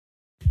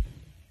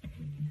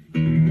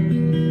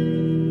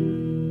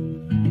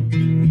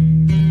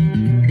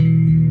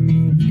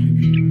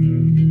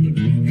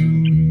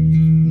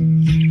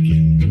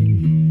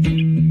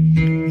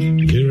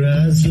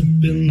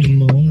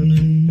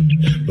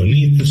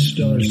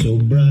star so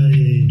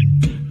bright.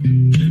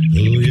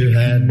 Pull your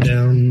hat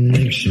down,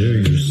 make sure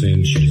your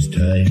cinch is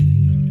tight.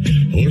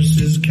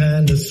 Horse is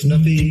kinda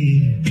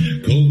snuffy,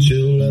 cold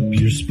chill up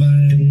your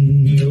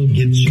spine. You'll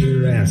get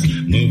your ass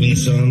moving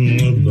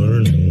somewhere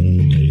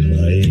burning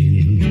daylight.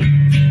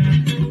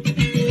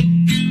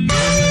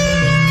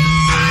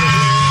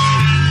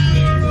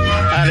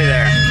 Howdy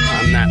there,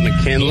 I'm Matt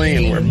McKinley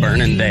and we're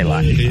burning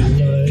daylight.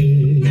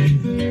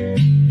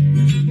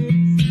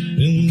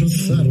 In the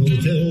saddle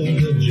till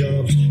the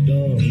job's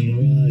done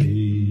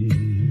right.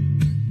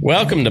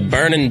 Welcome to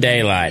Burning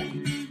Daylight,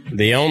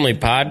 the only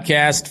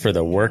podcast for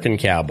the working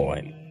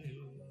cowboy.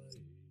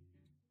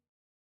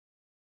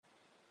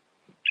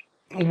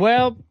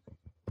 Well,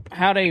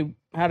 howdy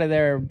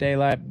there,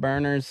 daylight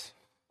burners.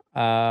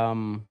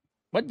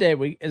 What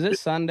day is it?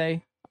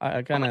 Sunday?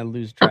 I kind of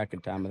lose track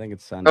of time. I think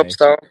it's Sunday. Hope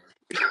so.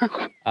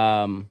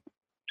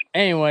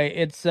 Anyway,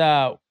 it's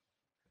for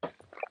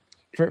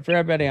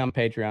everybody on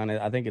Patreon.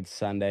 I think it's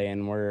Sunday,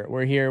 and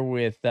we're here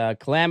with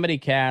Calamity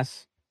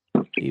Cass.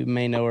 You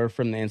may know her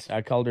from the Insta.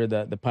 I called her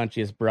the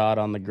punchiest broad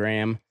on the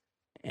gram,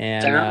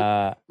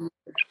 and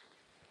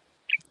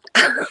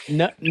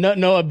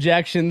no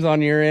objections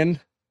on your end.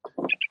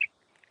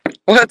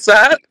 What's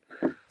that?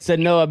 Said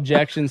no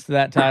objections to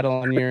that title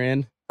on your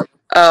end.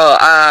 Oh,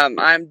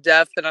 I'm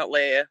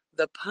definitely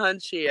the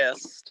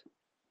punchiest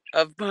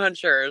of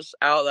punchers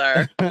out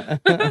there. I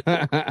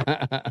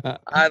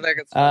think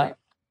it's funny.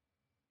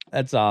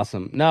 That's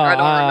awesome. No, I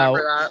don't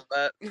remember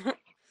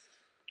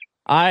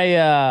that,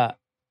 but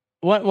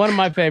one of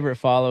my favorite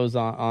follows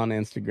on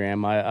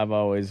Instagram. I've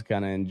always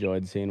kind of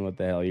enjoyed seeing what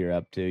the hell you're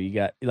up to. You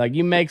got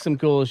you make some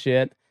cool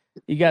shit.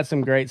 You got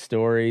some great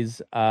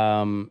stories.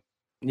 I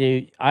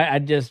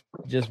just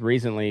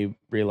recently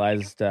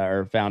realized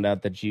or found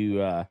out that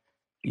you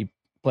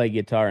play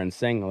guitar and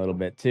sing a little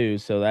bit too.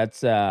 So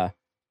that's yeah.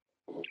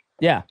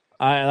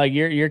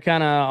 You're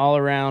kind of all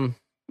around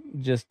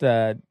just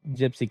a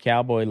gypsy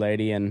cowboy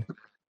lady, and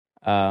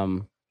I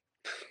don't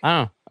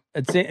know.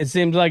 It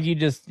seems like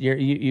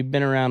you've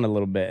been around a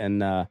little bit,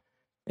 and I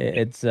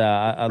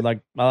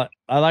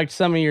liked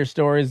some of your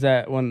stories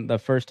that when the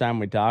first time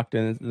we talked,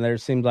 and there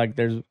seems like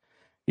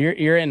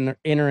you're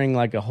entering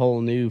like a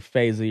whole new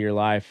phase of your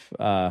life.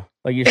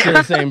 Like you're still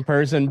the same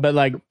person, but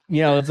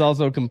it's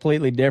also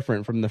completely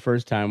different from the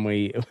first time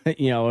we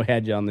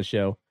had you on the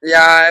show.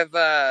 Yeah,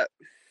 I've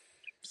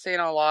seen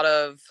a lot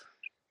of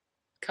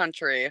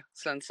country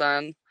since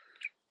then.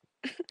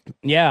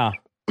 Yeah.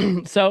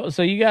 So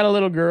you got a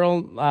little girl.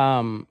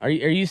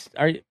 You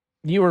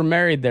were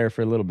married there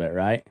for a little bit,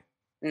 right?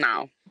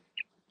 No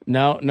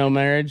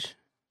marriage.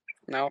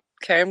 No,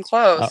 came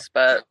close,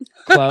 but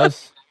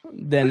close.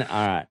 Then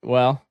all right.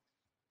 Well,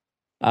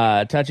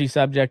 touchy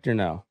subject or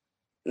no?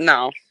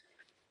 No.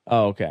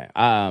 Oh, okay.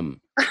 I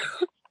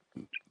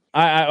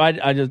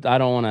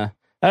don't want to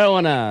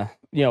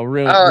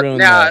ruin.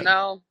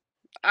 No.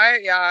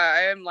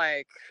 I am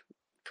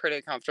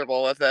pretty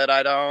comfortable with it.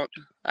 I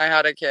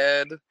had a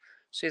kid.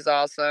 She's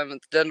awesome.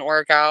 It didn't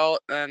work out,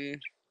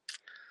 and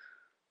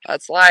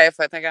that's life.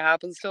 I think it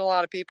happens to a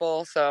lot of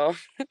people. So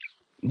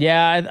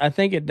yeah, I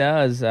think it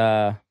does.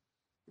 But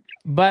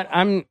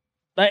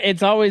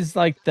it's always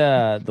like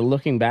the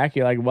looking back.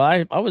 You're like,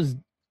 well, I was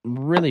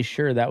really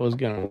sure that was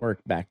gonna work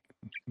back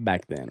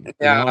then.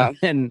 Yeah,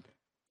 and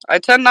I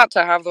tend not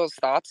to have those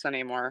thoughts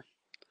anymore.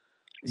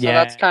 So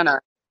that's kind of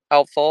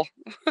helpful.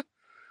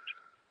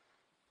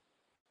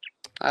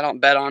 I don't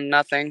bet on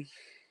nothing.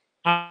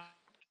 I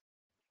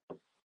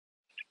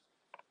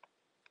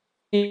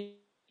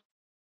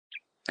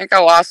think I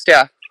lost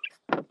you.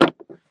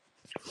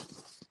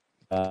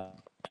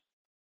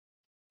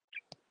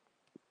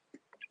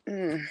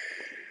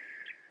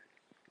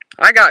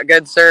 I got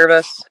good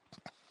service.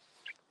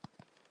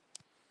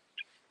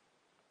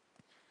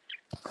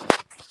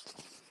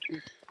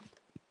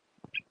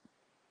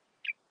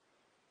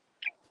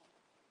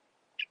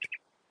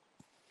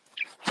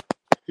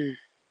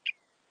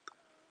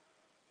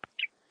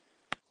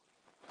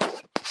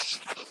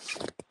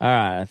 All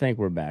right, I think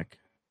we're back.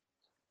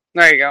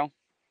 There you go.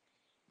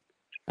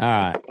 All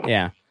right,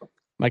 yeah.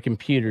 My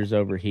computer's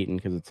overheating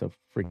because it's so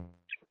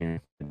freaking.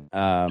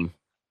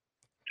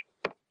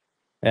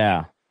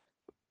 Yeah.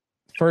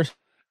 First,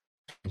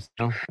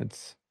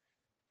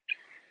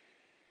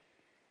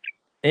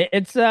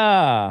 it's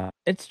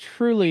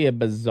truly a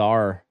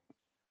bizarre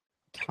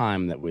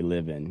time that we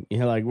live in.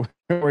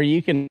 Where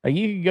you can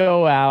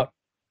go out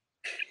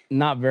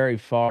not very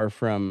far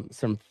from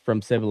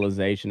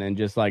civilization and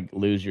just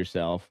lose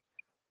yourself.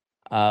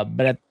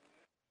 But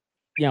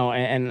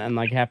and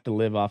have to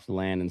live off the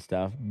land and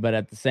stuff. But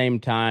at the same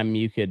time,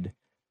 you could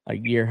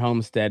you're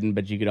homesteading,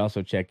 but you could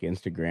also check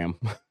Instagram.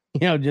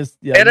 You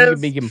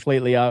could be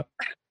completely off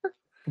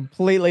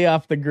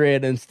the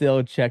grid and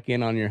still check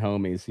in on your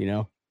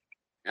homies.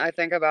 I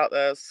think about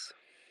this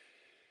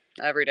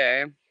every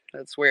day.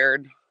 It's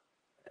weird.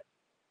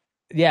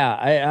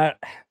 Yeah,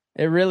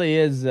 it really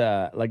is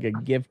like a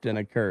gift and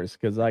a curse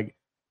because I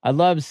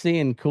love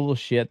seeing cool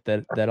shit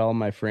that all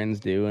my friends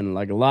do, and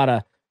a lot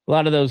of a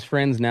lot of those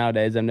friends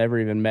nowadays I've never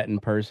even met in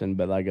person,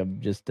 but like I've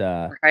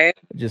right?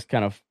 just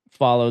kind of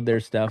followed their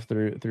stuff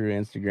through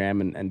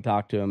Instagram and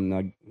talked to them,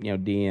 like,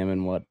 DM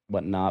and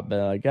whatnot. But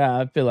like,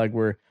 I feel like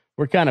we're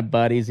kind of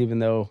buddies, even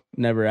though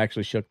never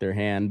actually shook their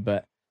hand.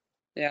 But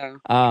Yeah.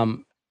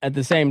 at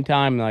the same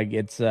time, like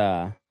it's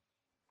I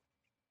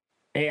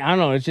don't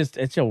know, it's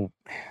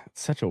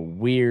such a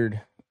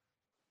weird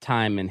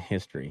time in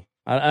history.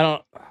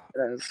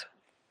 It is.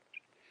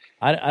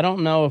 I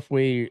don't know if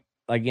we,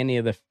 like any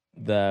of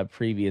the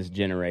previous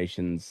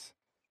generations,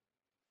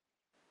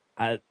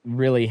 I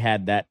really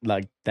had that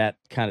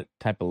kind of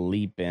type of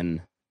leap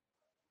in,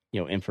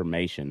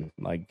 information.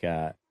 Like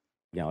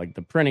like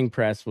the printing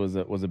press was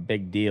a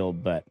big deal,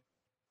 but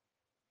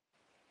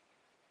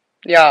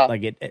Yeah.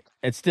 like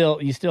it still,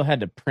 you still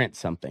had to print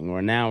something.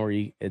 Where now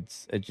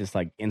it's just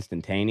like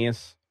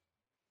instantaneous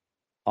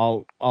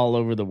all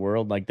over the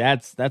world. Like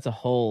that's a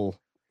whole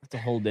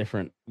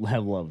different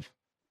level of,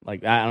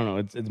 like, I don't know,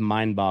 it's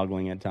mind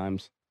boggling at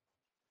times.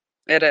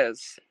 It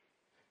is.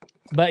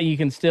 But you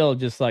can still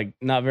just, like,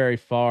 not very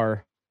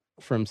far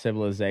from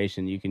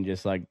civilization, you can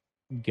just like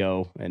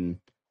go and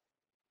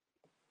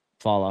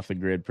fall off the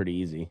grid pretty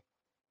easy.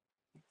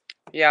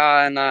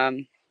 Yeah,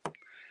 and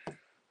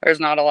there's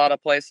not a lot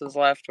of places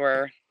left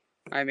where,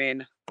 I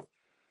mean,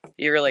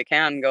 you really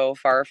can go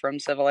far from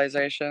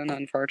civilization,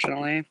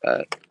 unfortunately.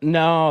 But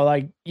No,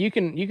 like you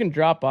can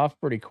drop off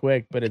pretty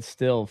quick, but it's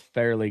still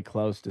fairly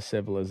close to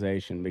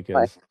civilization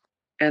like because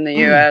in the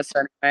U.S.,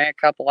 anyway, a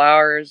couple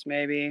hours,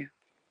 maybe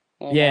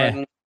a little more yeah,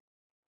 than,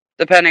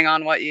 depending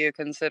on what you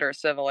consider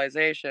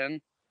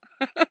civilization.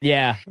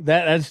 yeah,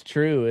 that's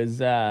true.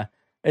 Is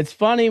it's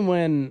funny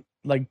when,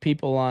 like,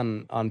 people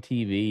on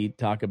TV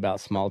talk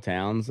about small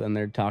towns and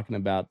they're talking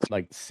about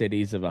like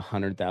cities of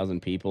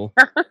 100,000 people,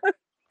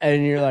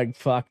 and you're like,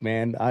 fuck,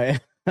 man, I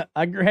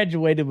I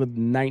graduated with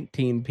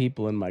 19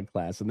 people in my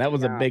class, and that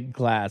was a Yeah, big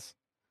class.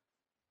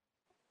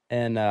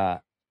 And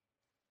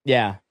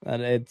yeah,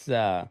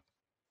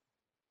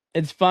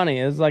 it's funny.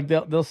 It's like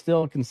they'll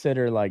still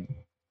consider, like,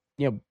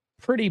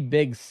 pretty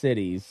big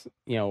cities,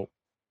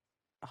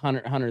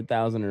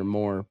 100,000 or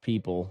more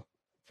people.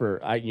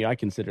 For I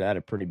consider that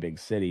a pretty big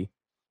city.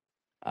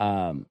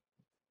 Um,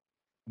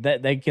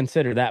 that they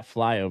consider that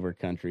flyover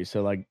country.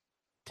 So like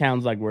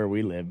towns like where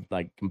we live,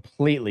 like,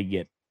 completely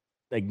get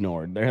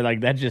ignored. They're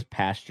like, that's just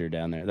pasture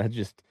down there. That's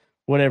just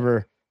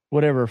whatever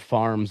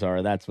farms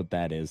are. That's what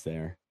that is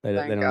there. They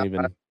thank don't God.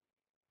 even.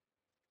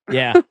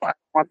 Yeah, I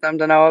want them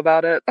to know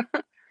about it.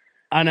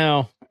 I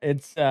know.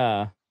 It's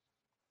I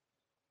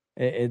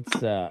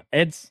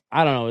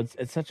don't know.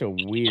 It's such a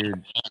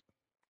weird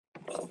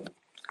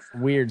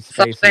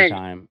space and Something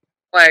time.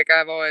 like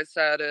I've always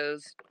said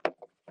is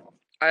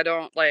I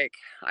don't like.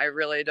 I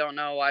really don't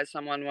know why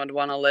someone would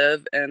want to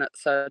live in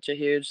such a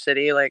huge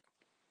city like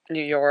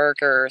New York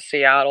or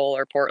Seattle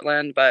or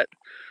Portland, but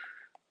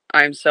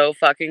I'm so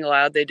fucking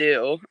glad they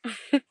do.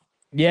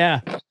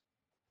 Yeah,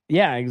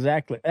 yeah,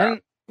 exactly.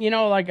 And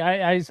like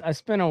I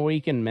spent a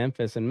week in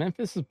Memphis, and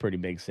Memphis is a pretty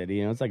big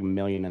city. It's like 1.5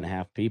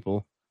 million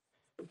people,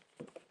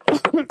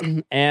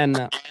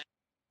 and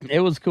it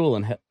was cool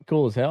and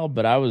cool as hell.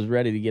 But I was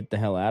ready to get the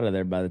hell out of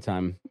there by the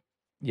time,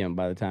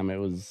 it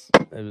was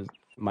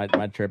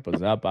my trip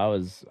was up. I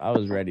was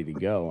ready to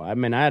go. I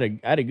mean, I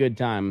had a good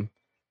time.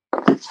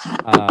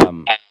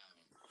 Um,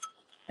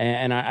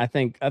 and I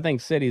think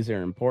cities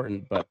are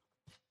important, but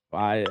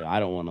I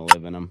don't want to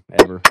live in them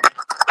ever.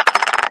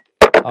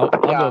 I'll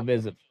go Yeah,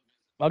 visit.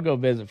 I'll go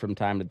visit from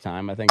time to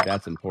time. I think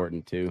that's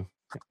important too.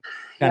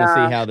 Kind of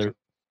see yeah, how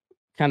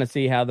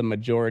the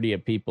majority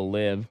of people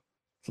live.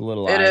 It's a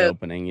little it eye is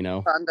opening.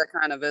 fun to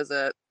kind of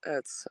visit.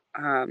 It's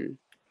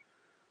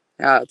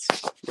yeah, it's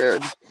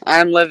weird.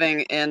 I'm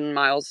living in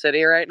Miles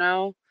City right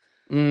now,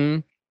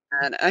 Mm,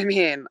 and I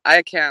mean,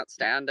 I can't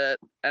stand it.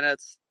 And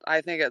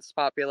I think it's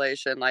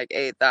population like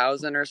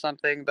 8,000 or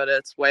something, but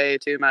it's way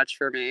too much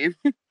for me.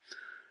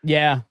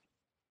 yeah.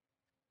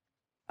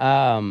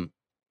 Um.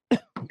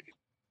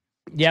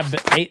 Yeah,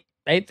 but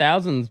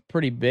 8,000 is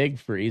pretty big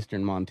for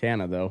Eastern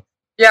Montana, though.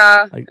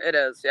 Yeah, Like, it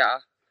is. Yeah,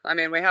 I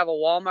mean, we have a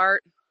Walmart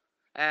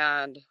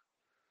and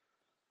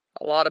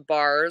a lot of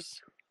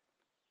bars,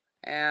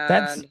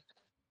 that's and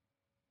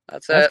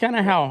that's that's it. kind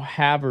of how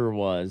Haver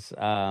was.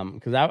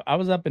 Because I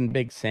was up in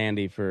Big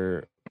Sandy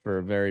for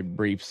a very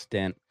brief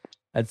stint.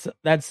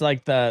 That's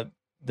like the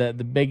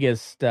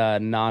biggest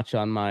notch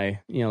on my,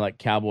 like,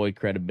 cowboy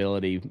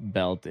credibility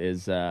belt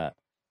is, I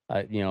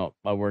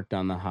worked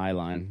on the High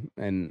Line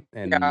and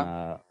Yeah,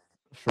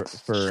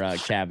 for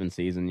cabin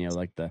season,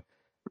 like the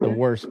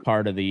worst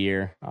part of the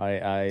year.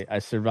 I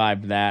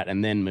survived that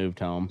and then moved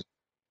home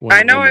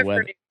I know when the I've heard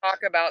weather. you talk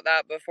about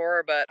that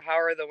before, but how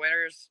are the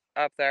winters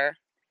up there?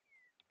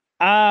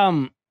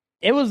 Um,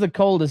 it was the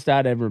coldest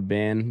I'd ever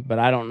been, but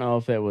I don't know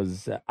if it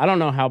was. I don't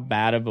know how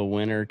bad of a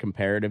winter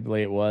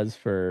comparatively it was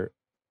for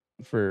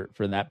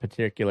that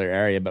particular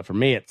area, but for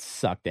me, it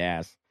sucked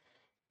ass.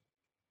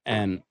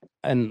 And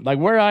like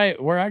where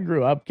I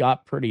grew up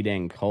got pretty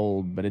dang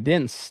cold, but it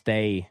didn't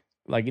stay,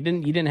 like, it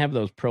didn't. You didn't have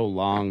those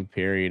prolonged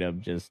period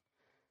of just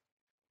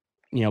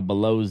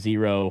below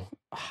zero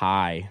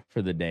high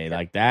for the day.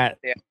 Like that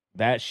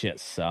shit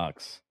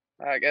sucks.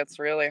 That gets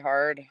really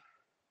hard.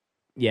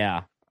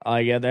 Yeah.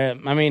 I get that.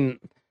 I mean,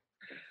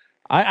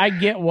 I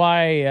get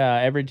why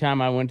every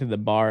time I went to the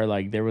bar,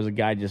 like there was a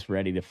guy just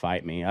ready to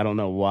fight me. I don't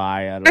know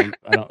why.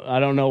 I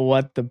don't know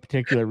what the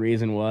particular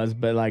reason was,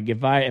 but like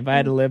if I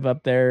had to live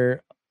up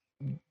there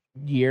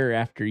year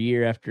after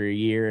year after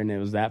year and it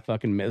was that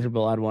fucking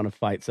miserable, I'd want to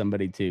fight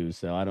somebody too.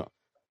 So I don't.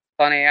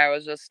 Funny, I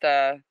was just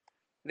the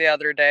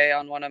other day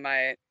on one of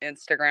my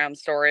Instagram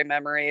story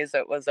memories.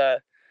 It was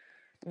a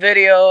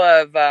video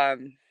of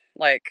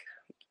like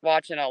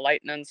watching a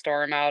lightning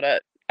storm out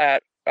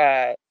at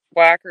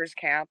Whackers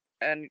camp,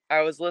 and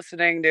I was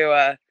listening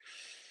to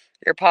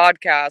your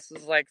podcast. This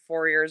was like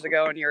 4 years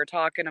ago, and you were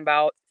talking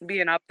about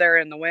being up there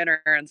in the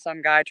winter and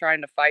some guy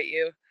trying to fight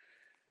you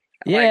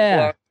and like blow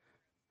Yeah.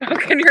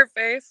 smoke in your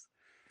face.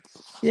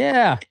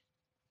 Yeah.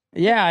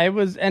 Yeah, it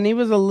was, and he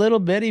was a little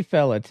bitty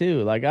fella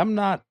too. Like I'm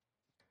not,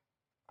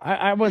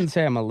 I wouldn't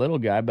say I'm a little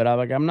guy, but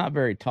I'm not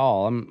very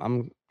tall.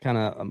 I'm kind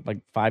of like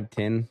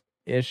 5'10"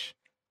 ish,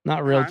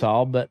 not real Uh-huh.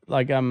 tall, but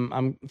like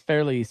I'm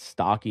fairly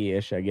stocky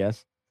ish, I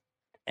guess.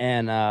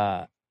 And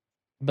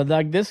but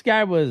like this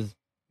guy was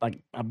like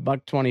a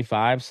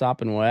 $125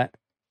 sopping wet,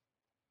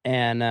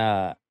 and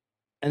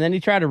then he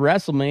tried to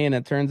wrestle me, and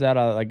it turns out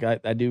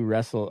I do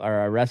wrestle, or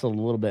I wrestled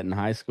a little bit in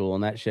high school,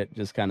 and that shit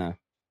just kind of,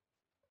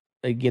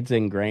 it gets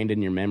ingrained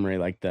in your memory,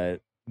 like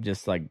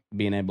just like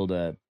being able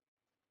to,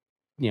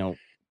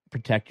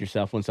 protect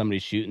yourself when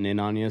somebody's shooting in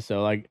on you.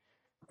 So like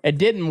it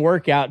didn't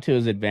work out to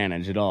his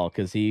advantage at all,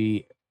 because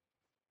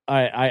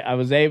I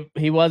was able,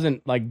 he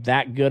wasn't like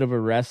that good of a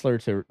wrestler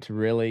to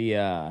really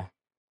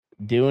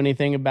do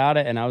anything about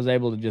it, and I was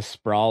able to just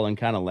sprawl and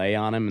kind of lay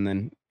on him and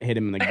then hit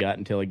him in the gut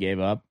until he gave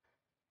up.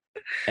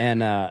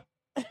 And and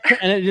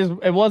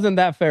it wasn't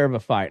that fair of a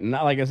fight. And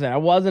like I said, I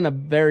wasn't a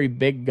very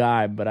big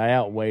guy, but I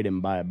outweighed him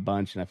by a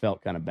bunch, and I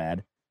felt kind of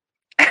bad.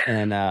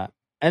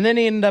 And then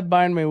he ended up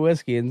buying me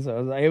whiskey, and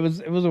so it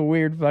was a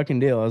weird fucking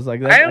deal. I was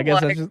like, I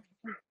guess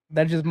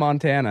that's just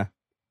Montana.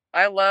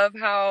 I love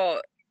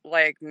how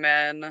like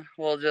men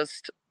will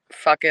just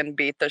fucking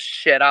beat the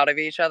shit out of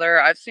each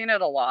other. I've seen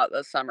it a lot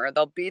this summer.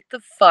 They'll beat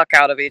the fuck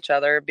out of each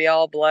other, be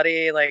all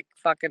bloody, like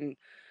fucking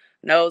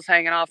nose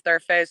hanging off their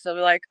face. They'll be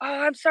like,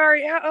 "Oh, I'm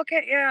sorry. Yeah,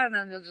 okay, yeah," and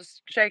then they'll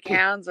just shake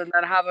hands and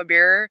then have a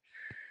beer.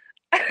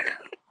 I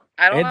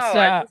don't It's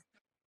know.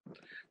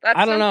 That's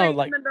I don't know, something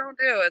like, women don't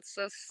do. It's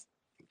just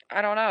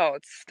I don't know.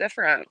 It's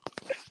different.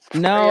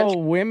 no,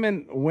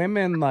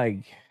 women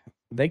like,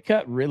 they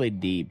cut really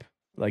deep.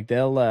 Like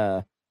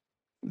they'll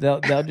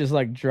just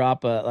like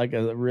drop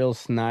a real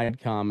snide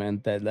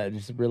comment that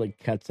just really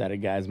cuts at a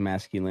guy's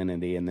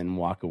masculinity and then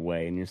walk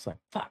away, and you're just like,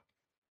 fuck.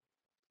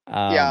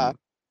 Yeah.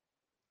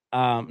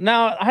 Um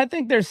now I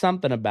think there's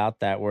something about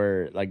that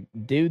where like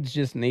dudes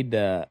just need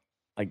to,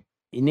 like,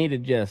 you need to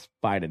just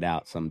fight it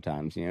out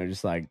sometimes,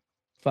 just like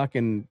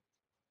fucking,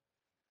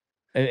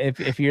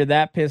 if you're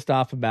that pissed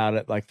off about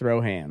it, like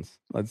throw hands.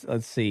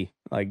 Let's see.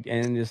 Like,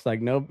 and just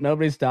like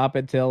nobody stop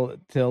it till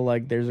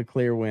like there's a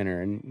clear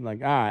winner, and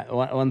like, all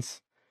right,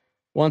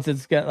 once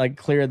it's got like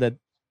clear that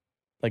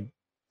like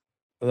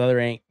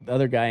the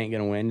other guy ain't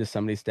gonna win, just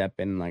somebody step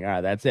in and like, all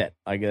right, that's it.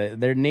 Like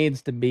there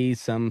needs to be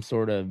some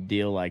sort of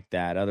deal like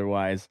that.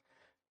 Otherwise,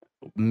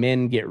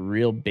 men get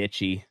real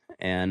bitchy,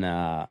 and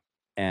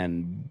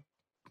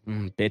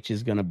bitch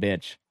is gonna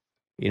bitch.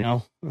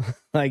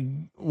 Like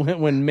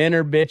when men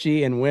are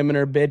bitchy and women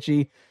are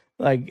bitchy,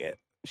 like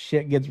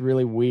shit gets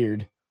really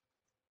weird.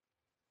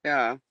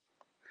 Yeah.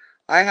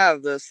 I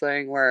have this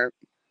thing where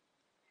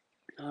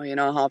you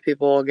know how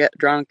people get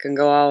drunk and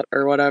go out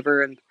or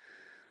whatever, and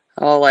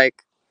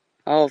like,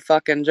 oh,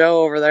 fucking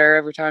Joe over there,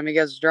 every time he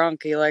gets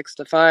drunk, he likes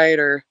to fight,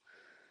 or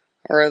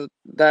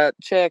that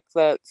chick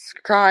that's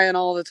crying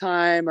all the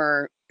time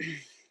or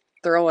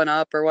throwing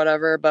up or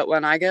whatever. But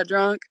when I get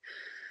drunk,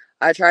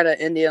 I try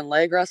to Indian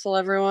leg wrestle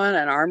everyone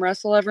and arm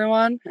wrestle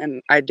everyone,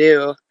 and I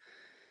do.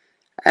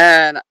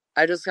 And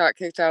I just got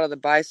kicked out of the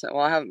Bison.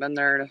 Well, I haven't been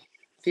there in a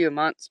few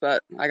months,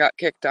 but I got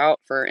kicked out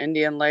for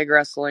Indian leg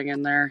wrestling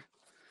in there.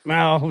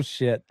 Oh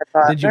shit! I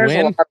thought Did you there's a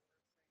lot win? of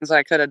things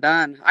I could have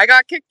done. I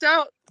got kicked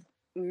out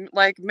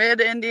like mid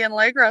Indian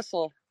leg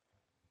wrestle.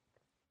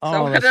 So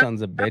Oh, I the didn't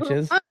sons of have who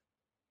bitches. won.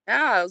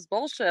 Yeah, it was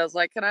bullshit. I was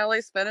like, can I at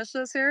least finish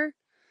this here?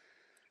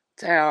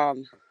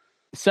 Damn.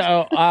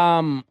 So,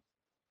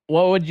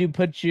 what would you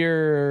put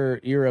your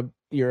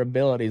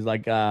abilities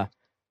like? So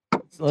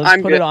let's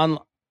I'm put it good. on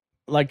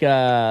like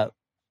a,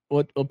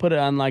 we'll put it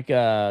on like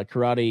a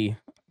karate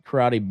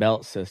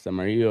belt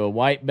system. Are you a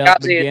white belt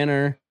Got me.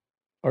 beginner,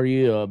 or are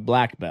you a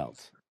black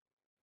belt?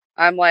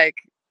 I'm like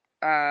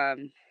a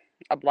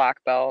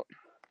black belt.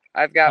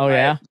 I've got Oh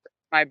yeah,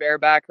 my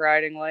bareback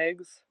riding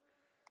legs.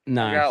 I've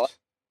got like nice.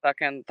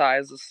 fucking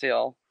thighs of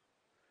steel.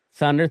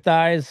 Thunder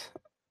thighs,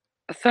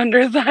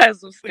 Thunder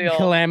thighs of steel.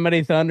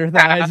 Calamity thunder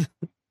Calf.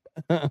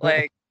 thighs.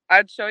 Like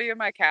I'd show you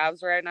my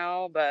calves right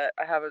now, but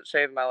I haven't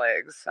shaved my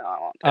legs, so I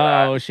won't do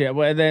that. Oh shit!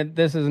 Well, then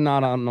this is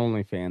not on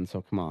OnlyFans,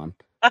 so come on,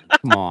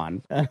 come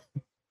on.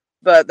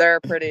 but they're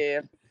pretty.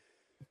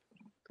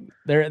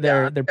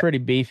 They're pretty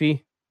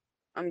beefy.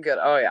 I'm good.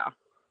 Oh yeah.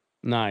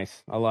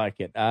 Nice. I like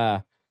it.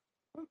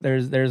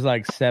 There's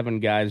like 7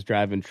 guys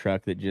driving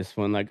truck that just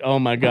went like, "Oh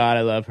my god,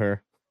 I love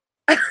her."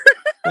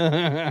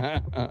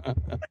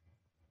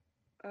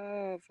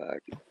 Oh fuck.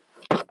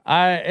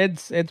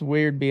 It's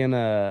weird being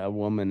a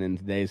woman in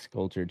today's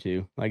culture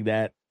too. Like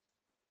that,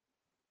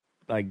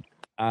 like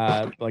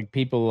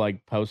people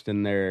like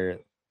posting their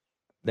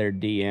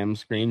DM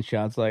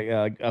screenshots like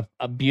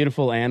a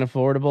beautiful and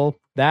affordable.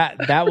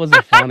 That was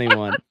a funny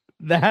one.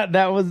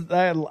 That was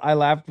I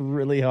laughed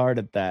really hard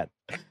at that.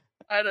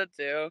 I did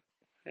too.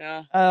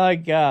 Yeah.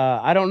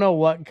 I don't know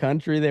what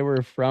country they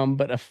were from,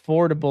 but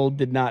affordable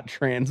did not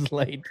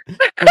translate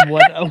from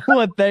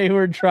what they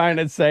were trying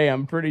to say.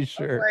 I'm pretty I was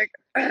sure. like,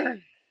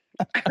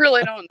 I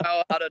really don't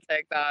know how to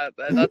take that,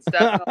 but that's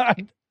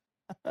definitely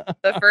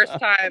the first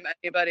time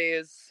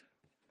anybody's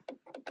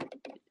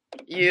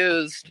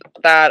used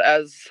that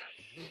as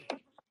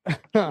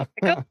like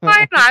a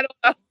line. I don't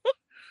know.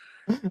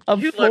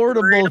 You look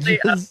Affordable really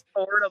just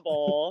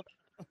affordable.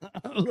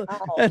 Oh,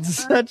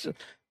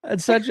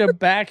 that's such a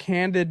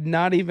backhanded,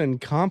 not even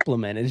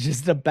compliment. It's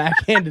just a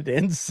backhanded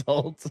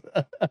insult.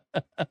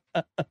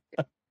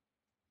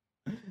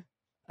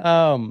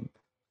 um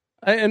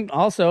and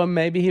also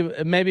maybe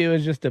it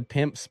was just a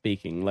pimp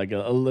speaking, like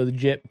a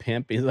legit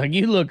pimp. He's like,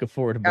 "You look yeah,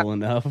 affordable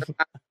enough."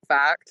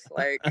 fact.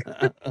 Like,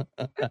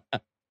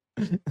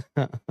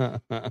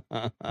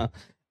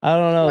 I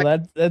don't know.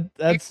 like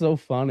That's so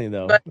funny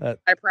though. but That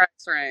my price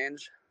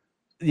range.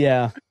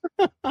 yeah.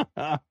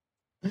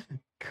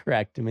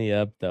 Cracked me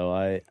up though.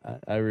 I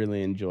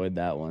really enjoyed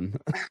that one.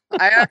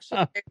 I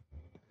actually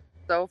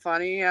so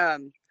funny. I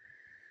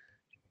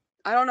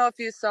don't know if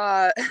you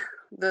saw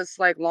this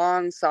like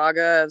long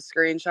saga of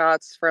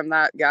screenshots from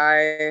that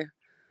guy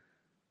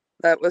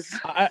that was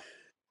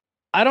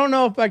I don't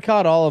know if I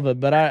caught all of it,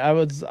 but I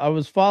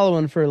was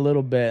following for a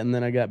little bit and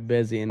then I got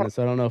busy, and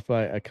so I don't know if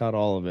I caught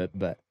all of it,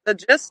 but the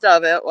gist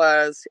of it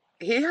was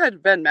he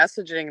had been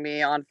messaging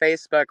me on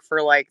Facebook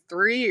for like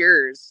 3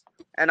 years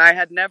and I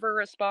had never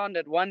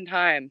responded one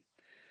time.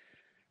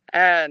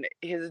 And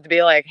he'd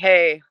be like,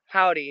 "Hey,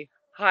 howdy.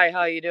 Hi,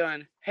 how you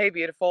doing? Hey,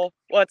 beautiful.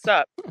 What's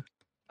up?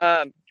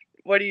 Um,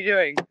 what are you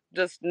doing?"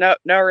 Just no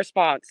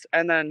response.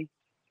 And then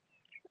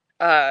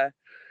uh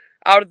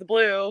out of the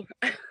blue,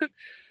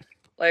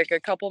 like a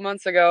couple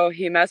months ago,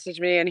 he messaged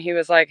me and he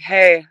was like,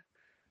 "Hey,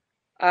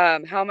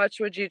 how much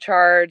would you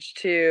charge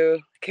to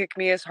kick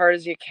me as hard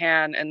as you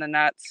can in the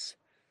nuts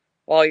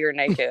while you're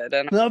naked?"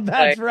 And no, I'm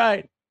that's like,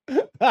 right.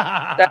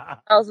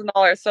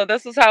 $1,000. So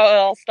this is how it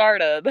all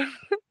started.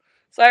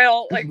 So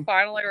I like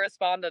finally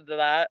responded to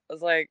that. It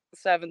was like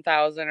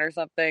 7,000 or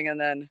something, and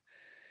then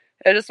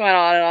it just went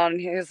on and on.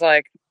 He was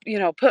like,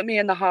 put me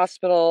in the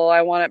hospital.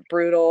 I want it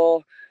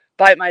brutal.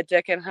 Bite my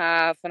dick in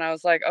half. And I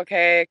was like,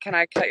 okay, can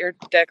I cut your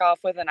dick off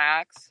with an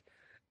axe?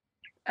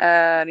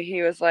 And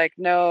he was like,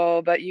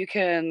 no, but you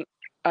can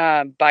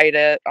bite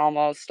it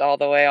almost all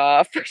the way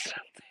off or something.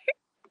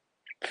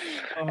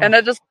 And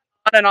it just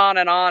on and on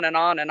and on and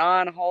on and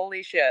on.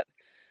 Holy shit.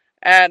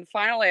 And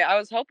finally, I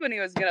was hoping he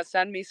was going to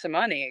send me some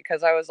money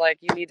because I was like,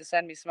 you need to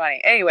send me some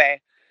money.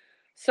 Anyway,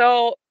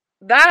 so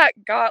that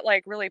got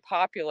like really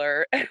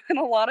popular. And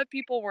a lot of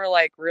people were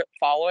like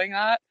following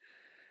that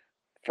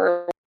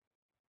for.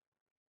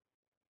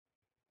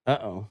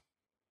 Uh-oh.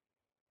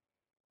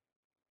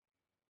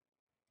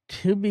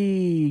 To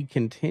be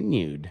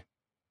continued.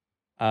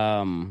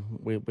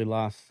 We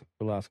lost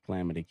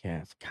Calamity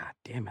Cast. God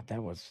damn it,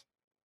 that was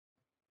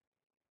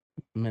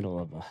middle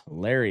of a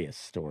hilarious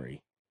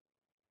story.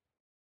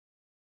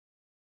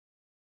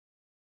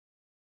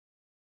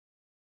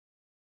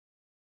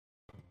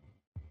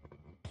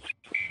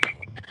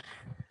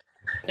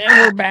 And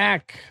we're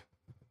back.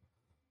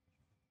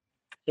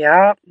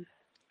 Yeah.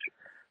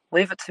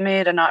 Leave it to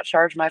me to not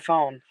charge my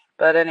phone.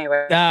 But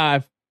anyway.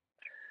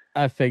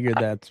 I figured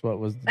that's what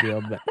was the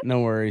deal, but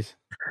no worries.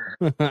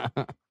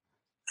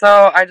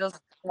 So I just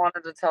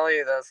wanted to tell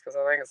you this because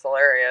I think it's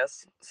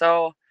hilarious.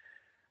 So,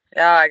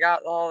 yeah, I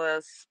got all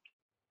this,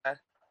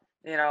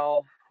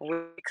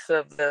 weeks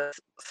of this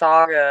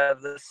saga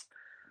of this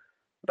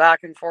back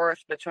and forth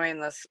between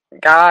this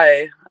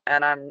guy,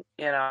 and I'm,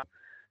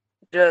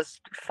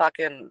 just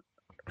fucking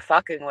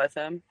with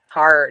him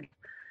hard.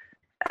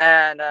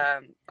 And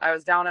I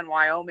was down in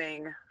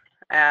Wyoming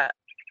at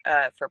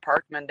for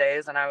Parkman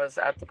days, and I was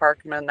at the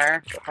Parkman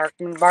there, the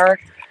Parkman bar.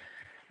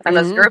 And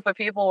this group of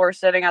people were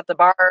sitting at the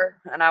bar,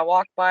 and I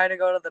walked by to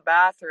go to the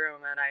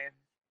bathroom, and I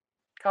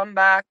come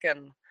back,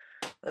 and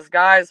this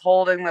guy's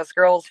holding this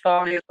girl's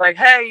phone. He's like,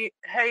 "Hey,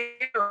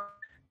 you!"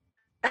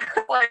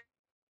 like,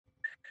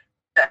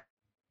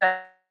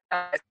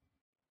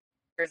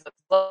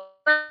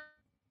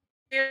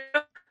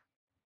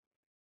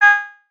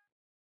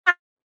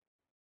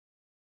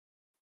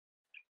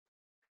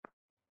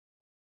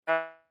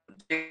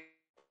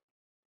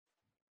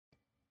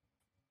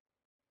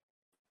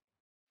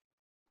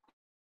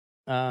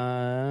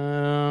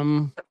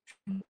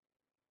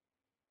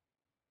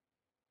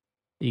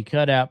 You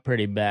cut out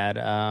pretty bad.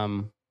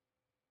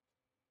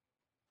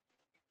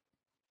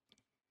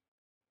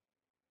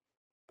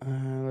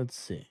 Let's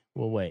see.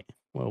 We'll wait.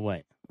 We'll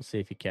see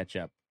if you catch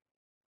up.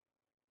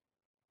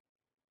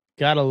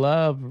 Gotta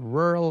love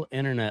rural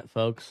internet,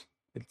 folks.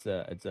 It's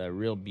a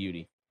real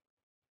beauty.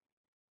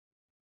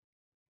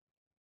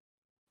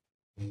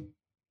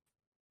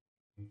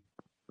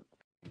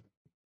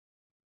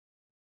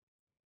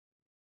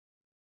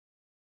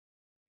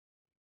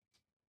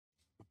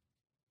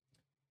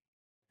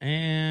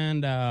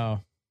 And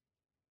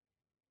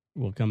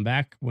we'll come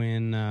back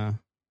when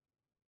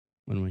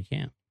we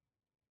can.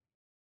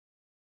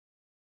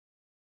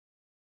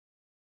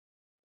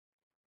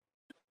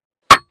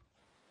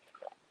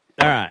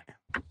 All right,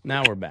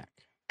 now we're back.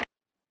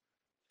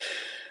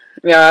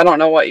 Yeah, I don't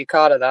know what you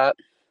caught of that,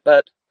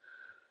 but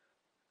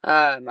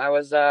I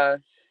was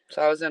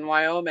I was in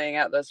Wyoming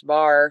at this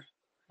bar,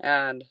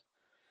 and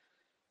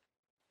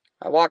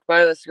I walked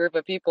by this group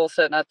of people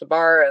sitting at the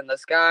bar, and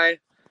this guy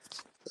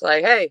was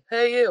like, hey,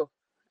 you."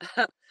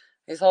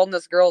 He's holding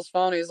this girl's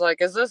phone. He's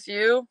like, "Is this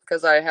you?"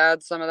 Because I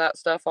had some of that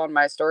stuff on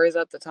my stories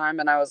at the time,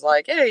 and I was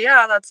like, "Hey,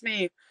 yeah, that's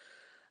me."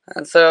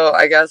 And so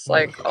I guess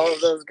like all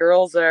of those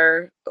girls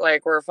there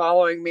like were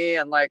following me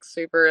and like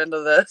super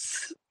into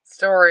this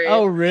story.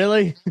 Oh,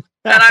 really?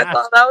 And I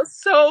thought that was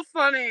so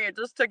funny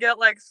just to get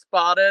like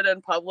spotted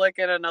in public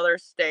in another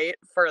state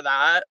for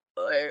that.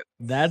 Like,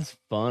 That's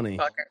funny.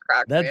 fucking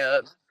cracked me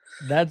up.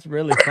 That's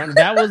really funny.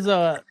 That was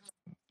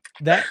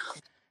that.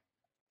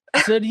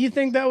 So, do you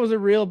think that was a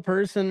real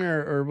person,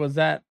 or was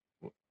that?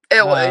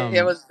 It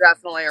was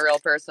definitely a real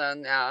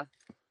person, yeah.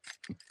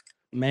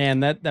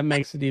 Man, that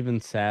makes it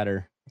even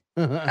sadder.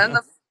 And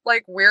the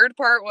like weird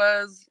part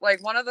was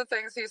like one of the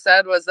things he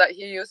said was that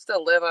he used to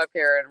live up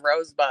here in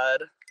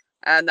Rosebud,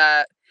 and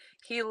that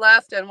he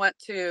left and went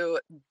to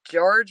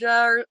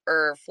Georgia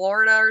or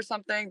Florida or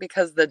something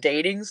because the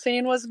dating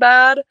scene was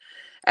bad,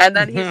 and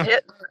then he's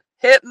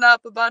hitting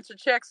up a bunch of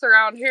chicks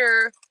around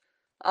here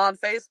on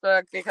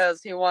Facebook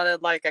because he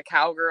wanted like a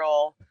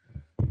cowgirl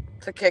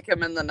to kick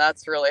him in the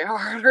nuts really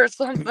hard or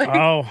something.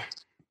 Oh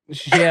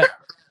shit!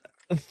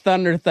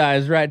 Thunder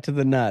thighs right to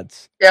the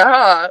nuts.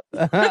 Yeah.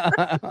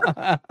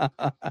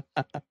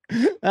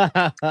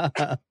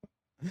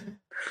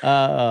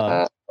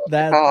 uh,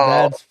 that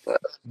Oh.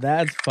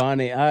 that's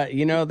funny.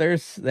 You know, there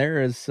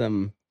is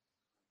some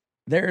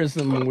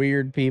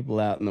weird people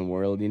out in the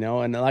world, you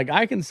know, and like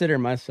I consider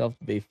myself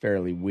to be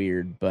fairly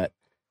weird, but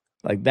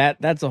like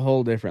that's a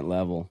whole different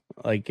level.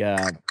 Like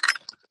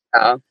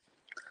Yeah.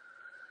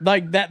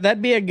 like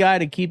that'd be a guy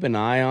to keep an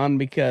eye on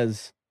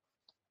because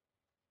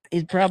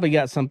he's probably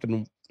got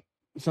something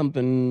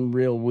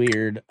real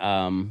weird,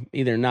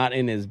 either not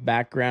in his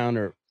background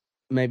or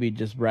maybe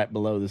just right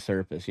below the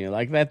surface. You know,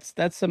 like that's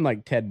some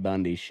like Ted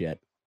Bundy shit.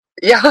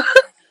 Yeah.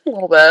 A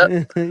little bit.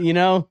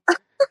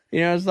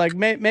 It's like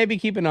maybe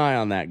keep an eye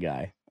on that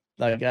guy.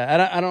 Like I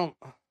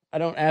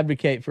don't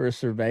advocate for a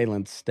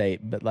surveillance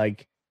state, but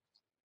like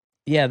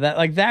yeah, that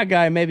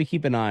guy maybe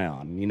keep an eye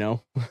on. You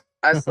know.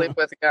 I sleep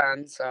with a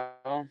gun, so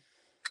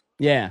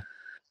Yeah,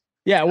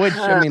 yeah.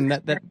 Which I mean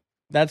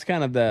that's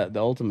kind of the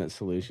ultimate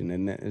solution,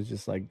 and it's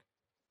just like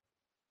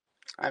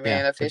I yeah,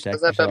 mean, if he shows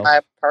protect up at my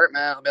yourself.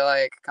 apartment, I'll be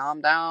like,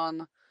 "Calm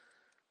down.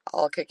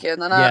 I'll kick you in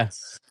the Yeah,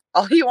 nuts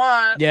all you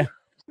want." yeah,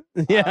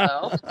 I don't yeah,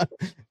 know.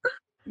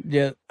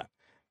 yeah.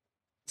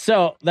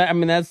 So that I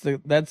mean that's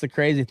the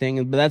crazy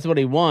thing, but that's what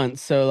he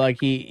wants. So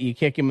like you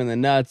kick him in the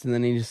nuts, and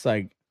then he just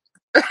like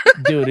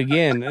do it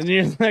again, and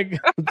you're just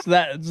like,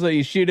 so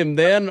you shoot him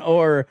then,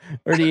 or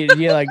do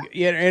you like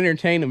you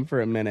entertain him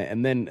for a minute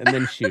and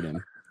then shoot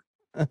him?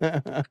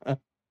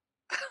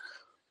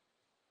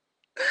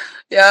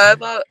 Yeah, I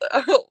thought.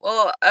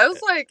 Well, I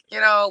was like,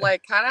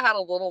 like kind of had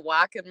a little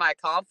whack in my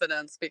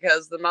confidence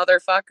because the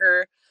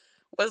motherfucker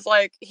was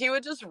like, he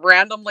would just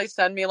randomly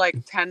send me like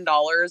 $10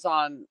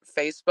 on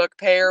Facebook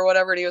Pay or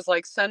whatever, and he was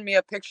like, "Send me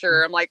a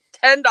picture." I'm like,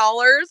 $10,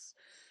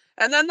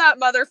 and then that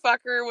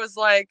motherfucker was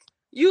like,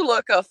 "You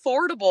look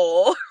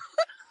affordable."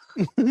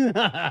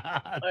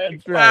 Like,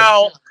 That's right.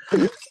 wow.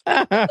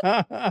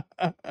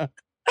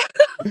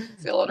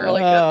 Feeling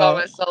really good about Oh,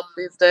 myself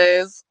these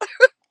days.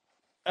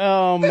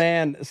 oh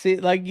man. See,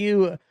 like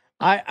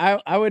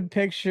I I would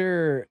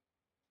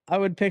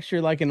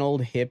picture like an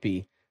old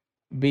hippie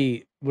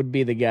would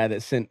be the guy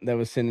that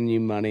was sending you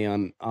money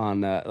on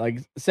like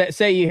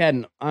say you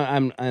hadn't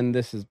I'm and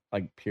this is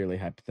like purely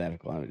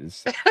hypothetical. I'm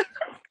just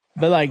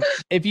but like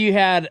if you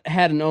had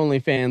an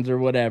OnlyFans or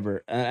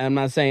whatever, I'm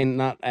not saying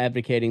not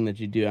advocating that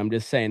you do. I'm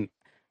just saying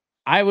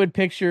I would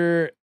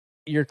picture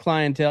your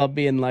clientele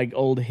being like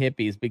old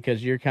hippies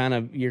because you're kind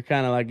of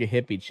like a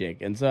hippie chick,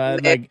 and so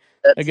I'd Nailed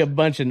it. like a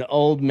bunch of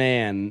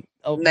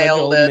bunch of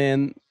Nailed old it.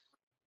 men,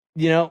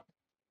 you know.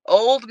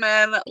 Old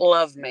men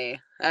love me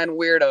and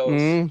weirdos.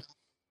 Mm,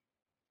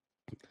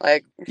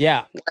 Like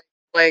yeah.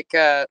 like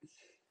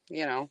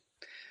you know,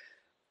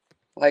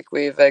 like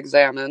we've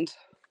examined.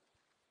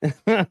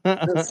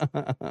 It's-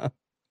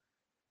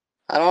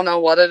 I don't know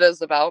what it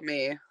is about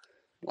me.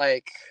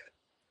 Like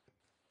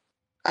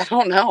I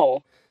don't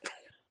know.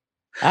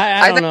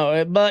 I I don't think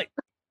know, but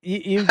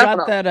you've I don't got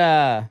know. that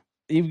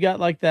you've got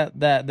like that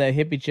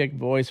hippie chick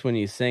voice when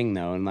you sing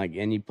though,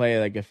 and you play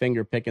like a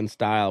finger picking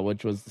style,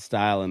 which was the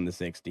style in the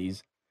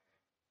 '60s.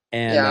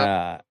 And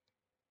Yeah.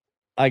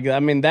 like I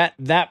mean that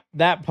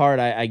part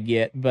I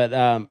get, but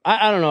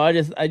I don't know.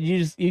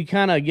 You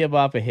kind of give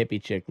off a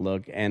hippie chick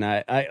look, and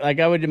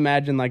I would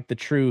imagine like the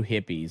true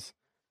hippies,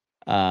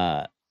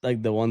 uh,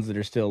 like the ones that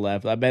are still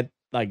left. I bet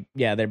like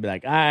yeah they'd be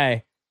like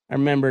I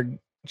remember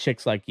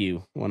chicks like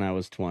you when I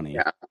was 20.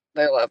 Yeah.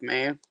 They love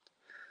me.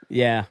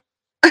 Yeah.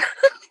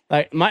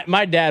 Like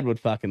my dad would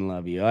fucking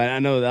love you. I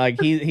know like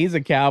he's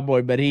a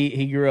cowboy, but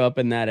he grew up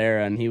in that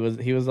era and he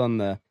was on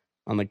the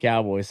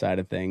cowboy side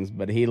of things,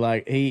 but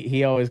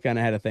he always kind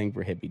of had a thing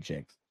for hippie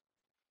chicks.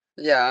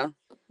 Yeah.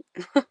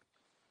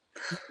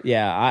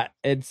 Yeah,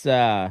 it's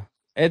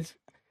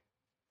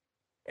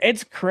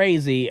it's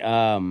crazy.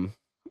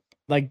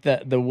 Like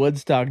the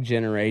Woodstock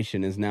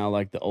generation is now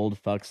like the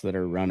old fucks that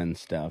are running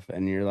stuff,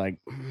 and you're like,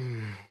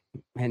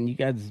 man, you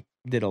guys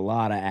did a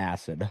lot of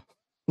acid,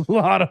 a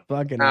lot of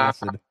fucking Uh,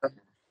 acid.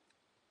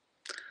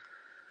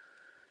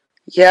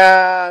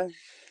 yeah.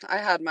 I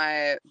had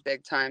my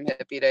big time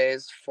hippie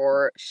days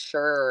for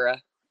sure.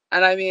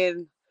 And I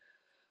mean,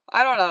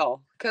 I don't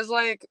know. Cause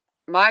like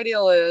my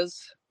deal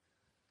is,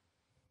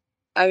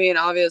 I mean,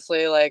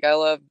 obviously, like I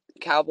love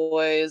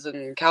cowboys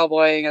and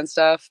cowboying and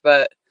stuff,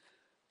 but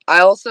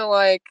I also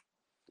like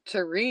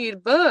to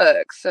read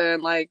books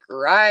and like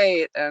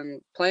write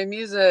and play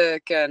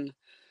music and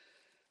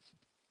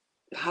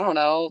I don't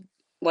know,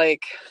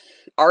 like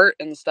art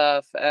and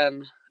stuff.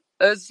 And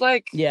it's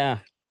like Yeah,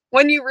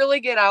 when you really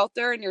get out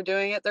there and you're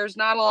doing it, there's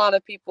not a lot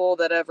of people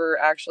that ever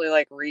actually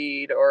like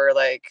read or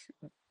like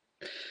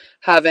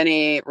have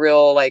any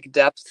real like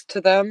depth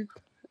to them.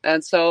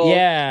 And so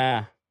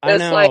yeah, I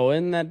it's like, know.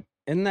 Isn't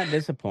that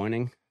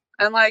disappointing?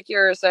 and like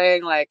you're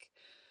saying, like,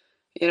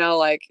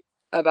 like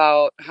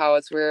about how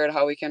it's weird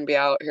how we can be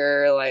out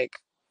here, like,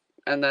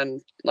 and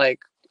then like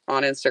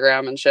on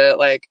Instagram and shit,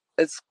 like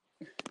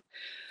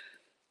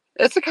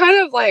it's a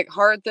kind of like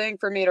hard thing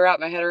for me to wrap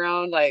my head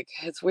around. Like,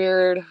 it's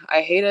weird.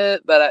 I hate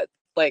it, but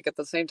like at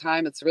the same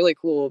time, it's really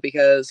cool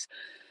because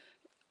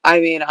I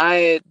mean,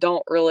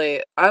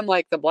 I'm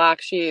like the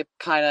black sheep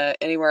kind of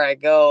anywhere I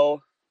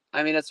go.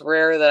 I mean, it's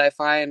rare that I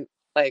find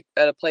like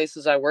at the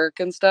places I work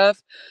and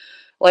stuff,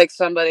 like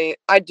somebody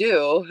I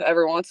do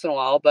every once in a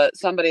while, but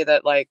somebody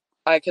that like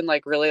I can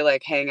like really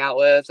like hang out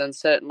with and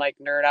sit and like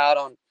nerd out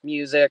on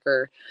music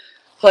or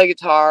play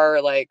guitar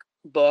or like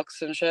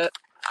books and shit,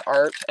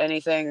 art,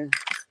 anything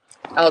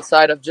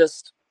outside of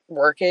just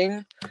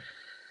working.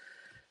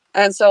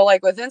 And so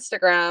like with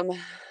Instagram,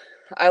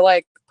 I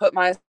like put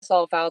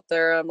myself out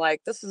there. I'm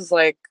like, this is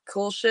like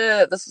cool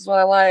shit. This is what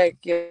I like.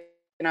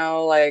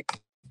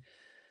 Like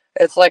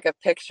it's like a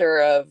picture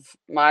of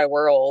my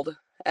world.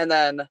 And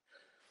then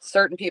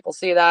certain people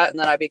see that. And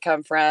then I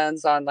become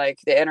friends on like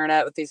the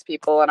internet with these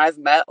people. And I've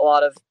met a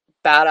lot of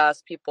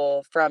badass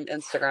people from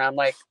Instagram,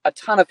 like a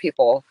ton of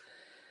people,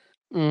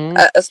 Hmm.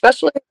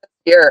 especially this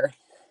year.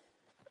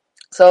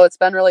 So it's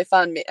been really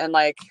fun and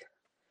like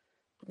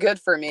good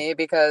for me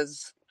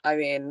because I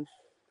mean,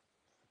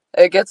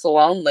 it gets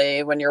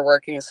lonely when you're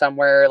working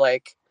somewhere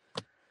like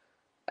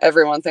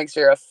everyone thinks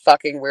you're a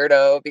fucking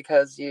weirdo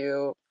because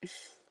you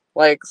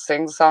like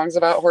sing songs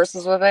about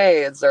horses with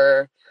AIDS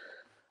or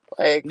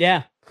like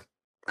Yeah,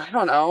 I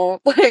don't know,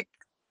 like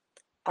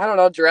I don't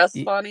know, dress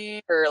you,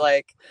 funny or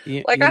like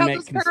you I have make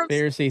this pair of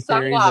conspiracy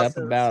theories up sunglasses.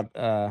 about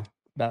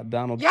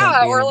Donald Trump Yeah,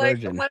 being a or like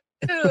I'm virgin. like,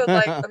 dude,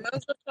 like the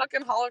moon's a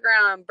fucking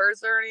hologram.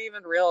 Birds aren't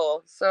even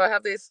real. So I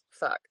have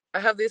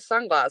these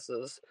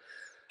sunglasses.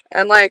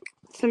 And like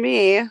to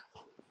me,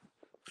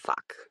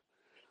 fuck.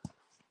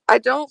 I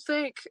don't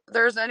think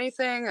there's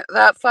anything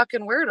that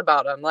fucking weird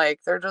about them.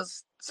 Like they're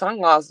just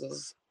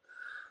sunglasses.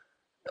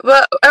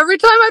 But every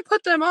time I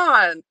put them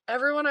on,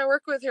 everyone I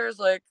work with here is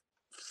like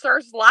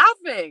starts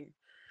laughing.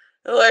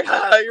 They're like,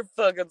 ah, your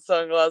fucking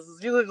sunglasses.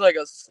 You look like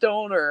a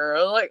stoner.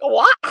 I'm like,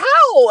 what?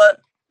 How?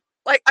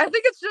 Like, I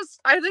think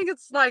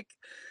it's like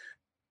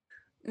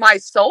my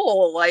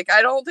soul. Like,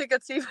 I don't think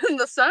it's even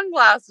the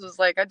sunglasses.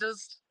 Like, I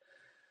just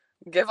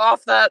give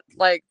off that,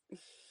 like,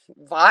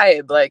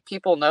 vibe. Like,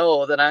 people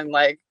know that I'm,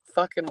 like,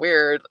 fucking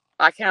weird.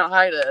 I can't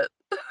hide it.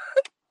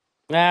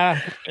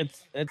 Ah,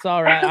 it's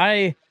all right.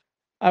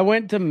 I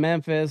went to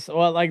Memphis.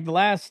 Well, like the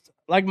last,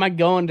 like my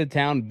going to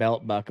town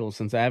belt buckle,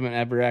 since I haven't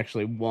ever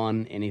actually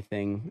won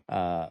anything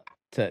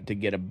to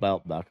get a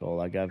belt buckle.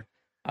 Like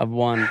I've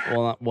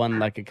won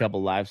like a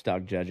couple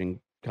livestock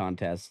judging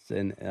contests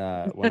in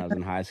when I was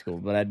in high school,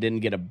 but I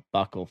didn't get a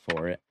buckle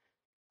for it.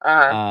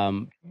 Uh,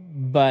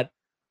 But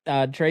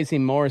Tracy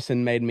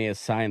Morrison made me a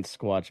science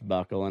squatch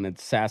buckle, and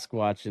it's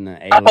Sasquatch and an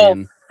oh,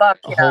 alien fuck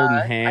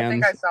holding yeah. I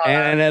think I hands, saw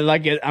and that.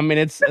 I mean,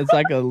 it's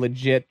like a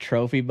legit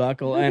trophy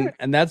buckle,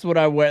 and that's what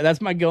I wear.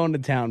 That's my going to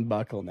town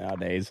buckle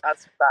nowadays.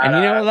 That's And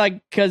you know, badass.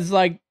 like, cause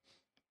like,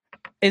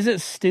 is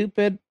it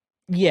stupid?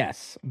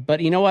 Yes,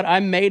 but you know what? I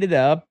made it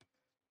up,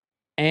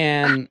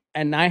 and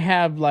I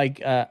have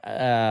like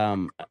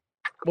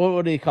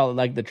what do you call it?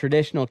 Like the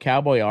traditional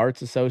Cowboy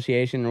Arts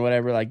Association or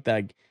whatever. Like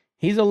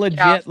he's a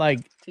Yeah. legit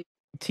like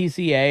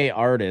TCA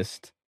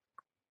artist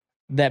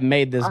that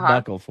made this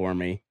buckle for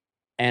me.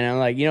 And I'm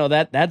like,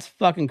 that's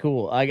fucking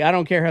cool. Like, I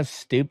don't care how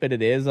stupid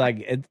it is.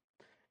 Like,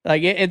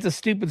 it's a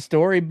stupid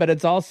story, but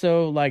it's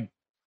also like,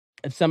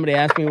 if somebody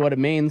asks me what it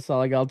means, so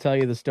like, I'll tell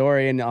you the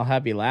story and I'll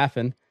have you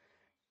laughing.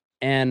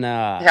 And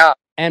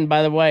and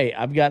by the way,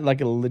 I've got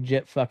like a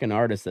legit fucking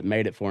artist that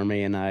made it for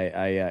me, and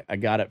I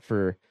got it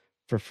for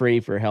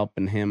free for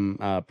helping him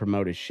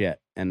promote his shit.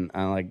 And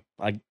I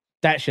like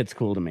that shit's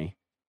cool to me.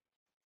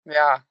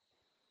 Yeah,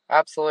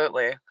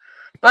 absolutely.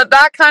 But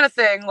that kind of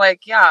thing,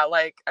 like, yeah,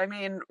 like, I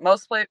mean,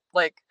 most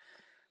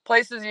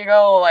places you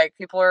go, like,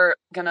 people are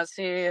gonna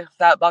see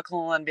that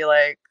buckle and be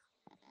like,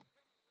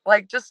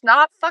 just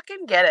not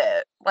fucking get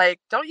it. Like,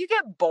 don't you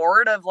get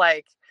bored of,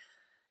 like,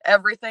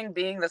 everything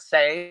being the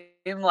same?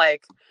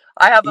 Like,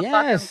 I have a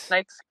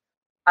fucking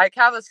I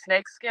have a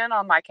snake skin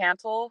on my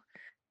cantle,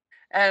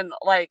 and,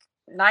 like,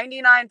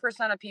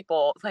 99% of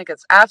people think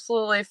it's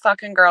absolutely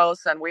fucking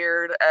gross and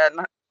weird,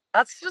 and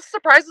that's just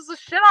surprises the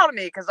shit out of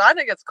me, because I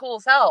think it's cool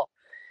as hell.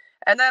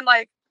 And then,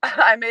 like,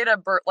 I made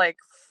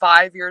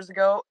 5 years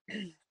ago,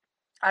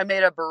 I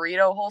made a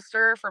burrito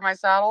holster for my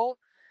saddle.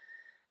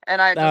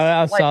 And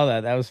I saw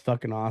that. That was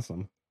fucking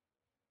awesome.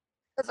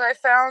 Because I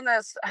found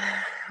this,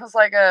 it was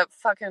like a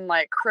fucking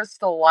like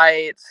Crystal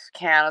Light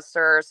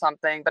canister or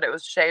something, but it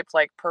was shaped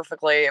like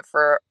perfectly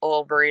for a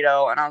little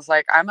burrito. And I was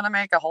like, I'm going to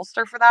make a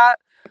holster for that.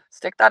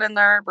 Stick that in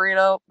there,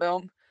 burrito,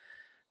 boom.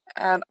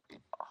 And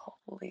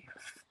holy.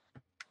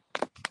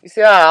 You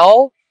see that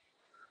owl?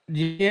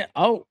 Yeah.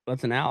 Oh,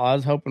 that's an owl. I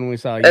was hoping we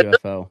saw a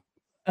UFO.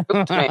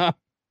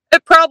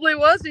 It probably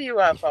was a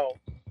UFO.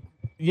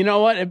 You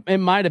know what? It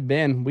might have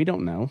been. We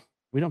don't know.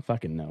 We don't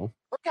fucking know.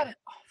 Look at it.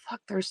 Oh,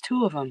 fuck. There's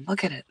two of them.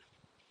 Look at it.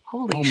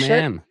 Holy shit.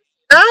 Man.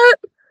 That?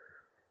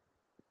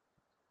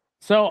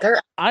 So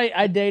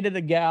I dated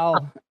a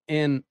gal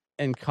in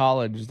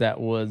college that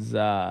was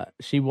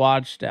she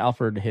watched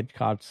Alfred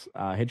Hitchcock's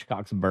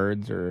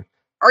Birds. Or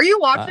are you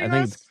watching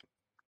this?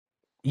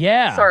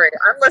 Yeah. Sorry,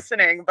 I'm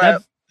listening,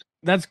 but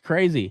that's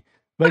crazy.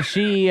 But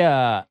she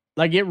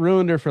like, it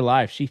ruined her for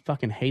life. She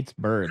fucking hates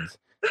birds.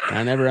 And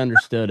I never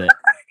understood it.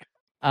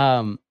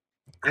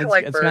 It's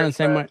like it's kind of the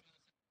same way.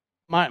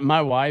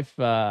 My wife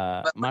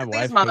hates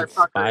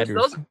spiders.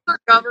 Those are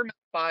government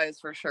spies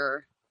for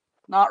sure.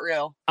 Not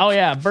real. Oh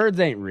yeah, birds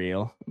ain't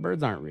real.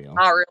 Birds aren't real.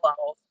 Not real at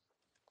all.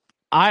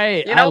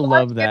 I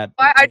love that.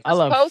 I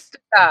just posted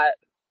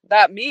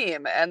that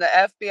meme, and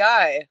the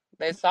FBI,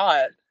 they saw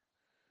it.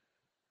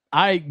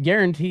 I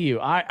guarantee you.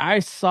 I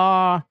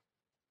saw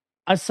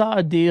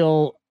a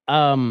deal,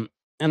 and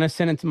I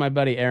sent it to my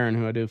buddy Aaron,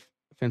 who I do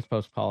Fence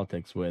Post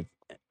Politics with.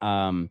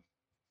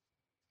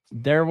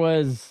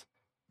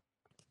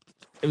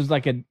 It was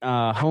like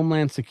a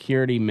Homeland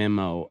Security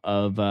memo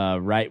of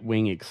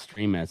right-wing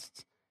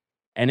extremists,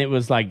 and it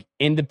was like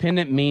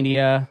independent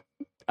media,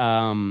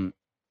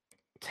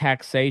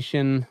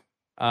 taxation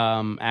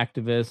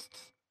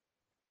activists,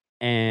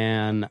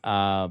 and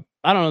I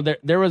don't know.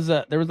 There was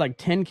like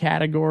 10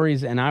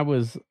 categories, and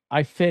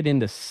I fit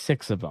into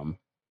 6 of them,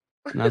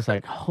 and I was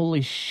like,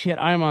 holy shit,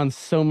 I'm on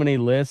so many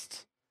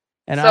lists,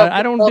 and so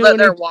I don't do that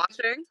they're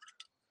watching.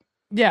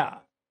 Yeah,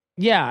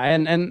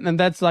 and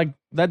that's like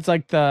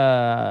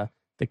the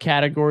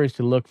categories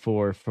to look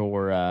for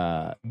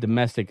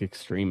domestic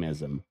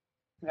extremism.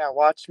 Yeah,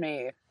 watch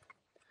me.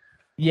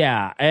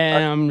 Yeah,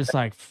 and I'm just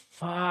like,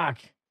 fuck.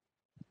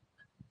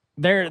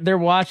 They're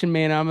watching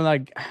me, and I'm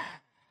like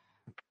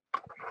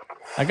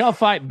I'll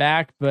fight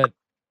back, but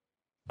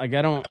like,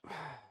 I don't.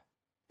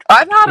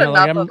 I've had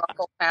enough of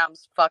Uncle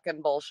Sam's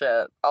fucking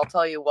bullshit. I'll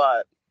tell you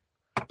what.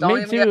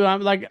 Me too.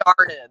 I'm like,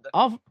 started.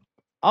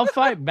 I'll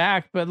fight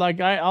back, but like,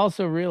 I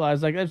also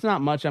realize, like, there's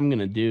not much I'm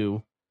gonna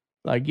do.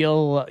 Like,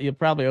 you'll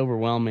probably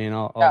overwhelm me, and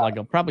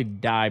I'll probably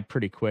die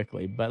pretty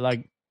quickly. But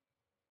like,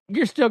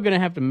 you're still gonna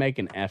have to make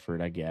an effort,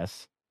 I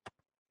guess.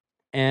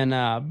 And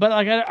but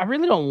like, I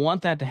really don't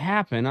want that to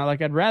happen.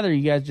 I'd rather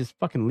you guys just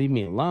fucking leave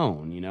me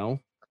alone, you know.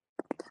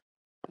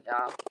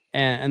 Yeah.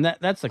 And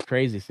that's the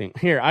crazy thing.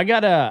 Here, I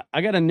got a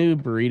new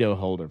burrito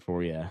holder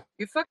for you.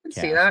 You fucking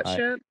see that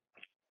shit?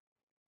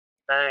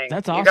 Dang.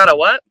 That's awesome. You got a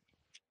what?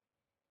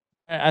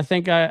 I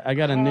think I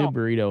got a new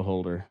burrito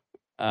holder.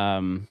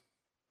 You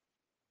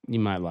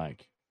might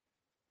like.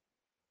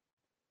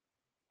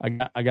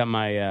 I got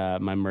my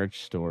my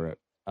merch store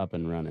up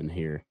and running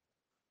here.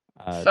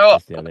 So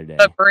just the other day.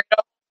 The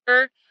burrito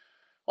holder,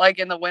 like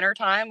in the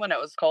wintertime when it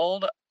was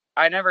cold,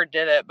 I never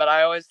did it, but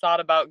I always thought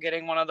about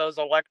getting one of those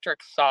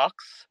electric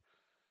socks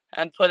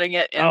and putting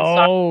it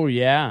inside. Oh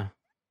yeah.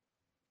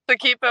 To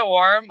keep it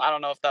warm. I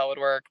don't know if that would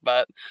work,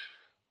 but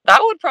that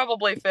would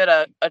probably fit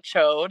a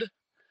chode.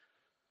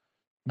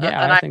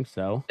 Yeah, I think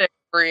so.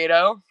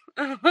 Burrito.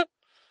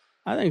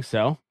 I think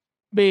so.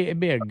 It'd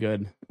be a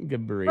good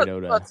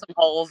burrito. Put some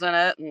holes in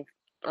it and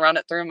run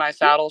it through my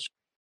saddle.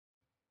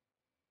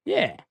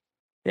 Yeah,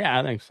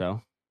 I think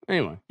so.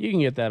 Anyway, you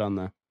can get that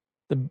on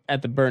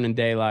at the Burning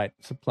Daylight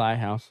Supply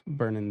House,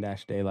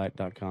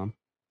 burning-daylight.com.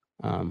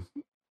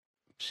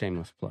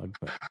 Shameless plug,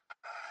 but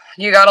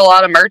you got a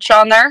lot of merch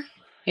on there.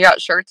 You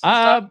got shirts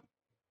and stuff.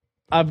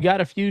 I've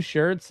got a few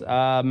shirts.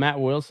 Matt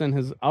Wilson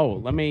has. Oh,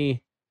 let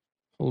me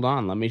hold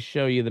on. Let me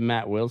show you the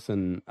Matt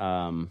Wilson.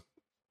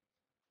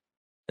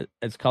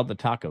 It's called the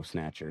Taco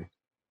Snatcher,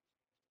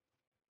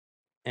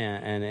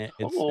 and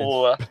it's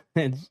Oh,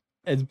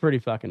 it's pretty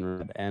fucking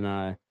rad.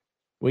 And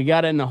we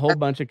got it in a whole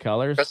bunch of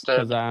colors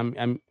because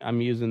interested.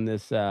 I'm using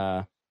this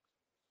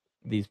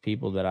these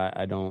people that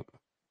I don't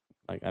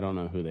like. I don't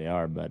know who they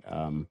are, but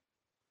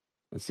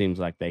it seems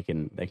like they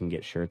can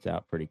get shirts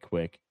out pretty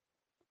quick.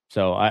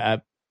 So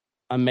I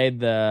made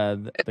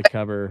the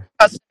cover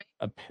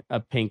a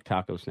pink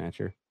taco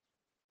snatcher.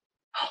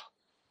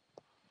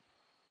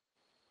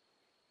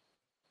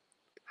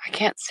 I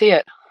can't see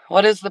it.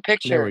 What is the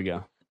There we picture?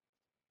 go.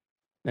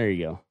 There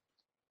you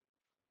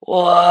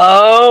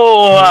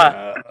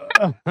Whoa!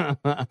 go.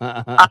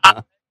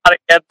 I gotta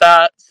get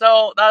that.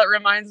 So that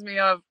reminds me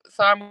of.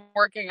 So I'm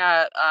working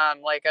at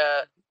like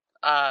a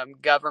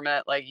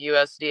government like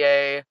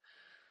USDA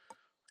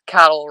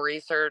cattle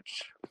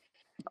research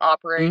Mm-hmm.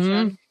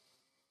 operation.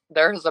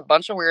 There's a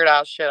bunch of weird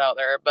ass shit out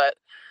there, but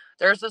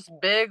there's this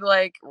big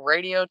like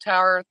radio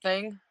tower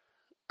thing,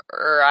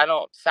 or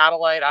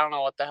satellite, I don't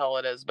know what the hell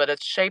it is, but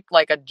it's shaped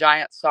like a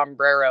giant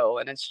sombrero,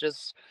 and it's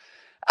just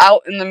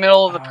out in the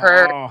middle of the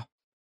prairie. Oh.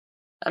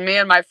 And me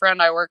and my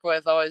friend I work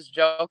with always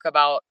joke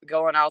about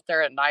going out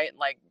there at night and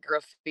like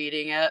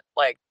graffitiing it,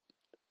 like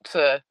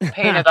to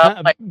paint it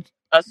up like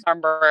a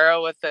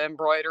sombrero with the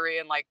embroidery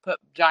and like put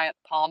giant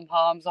pom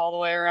poms all the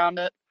way around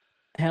it.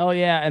 Hell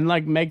yeah. And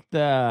like make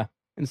the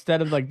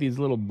instead of like these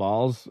little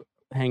balls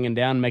hanging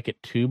down, make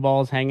it two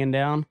balls hanging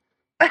down.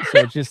 So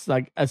it's just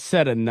like a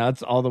set of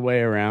nuts all the way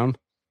around.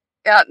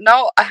 Yeah,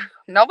 no,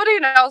 nobody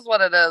knows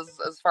what it is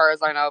as far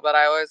as I know, but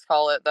I always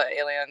call it the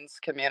aliens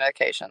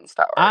communications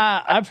tower.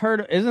 I've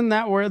heard, isn't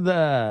that where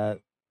the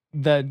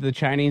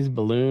Chinese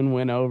balloon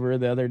went over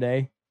the other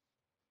day?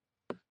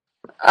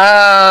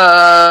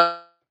 The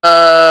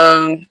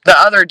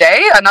other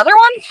day, another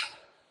one?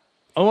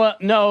 Oh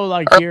no,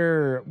 like Or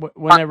here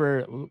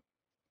whenever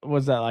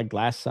was that, like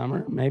last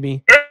summer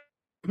maybe?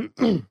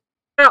 Whenever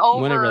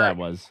over, that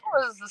was. it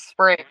was the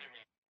spring.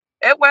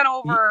 It went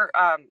over,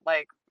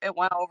 like, it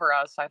went over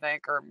us, I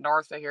think, or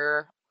north of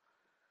here.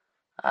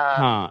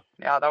 Huh.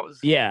 Yeah, that was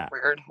Yeah.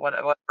 weird.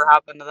 Whatever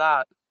happened to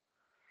that?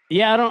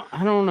 Yeah,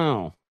 I don't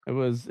know. It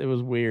was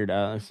weird.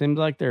 It seems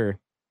like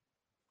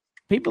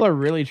people are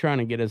really trying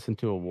to get us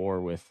into a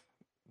war with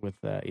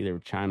either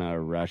China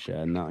or Russia,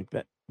 and not like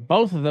that.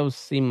 Both of those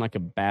seem like a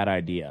bad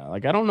idea.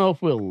 Like I don't know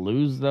if we'll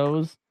lose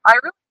those. I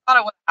really thought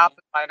it would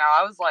happen by now.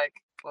 I was like,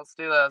 let's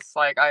do this.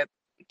 Like, I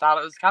thought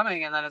it was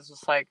coming, and then it's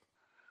just like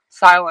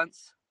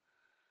silence.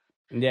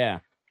 Yeah,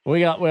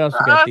 we also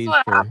got That's these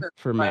what for happens.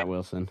 Matt Like,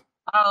 Wilson.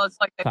 I don't know. It's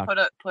like they Talk.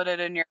 put it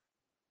in your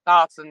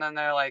thoughts, and then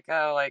they're like,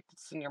 oh, like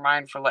it's in your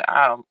mind for like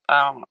I don't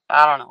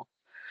know.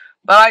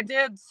 But I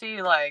did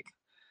see like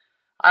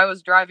I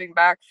was driving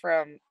back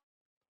from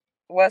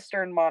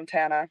Western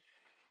Montana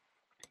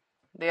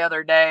the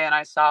other day, and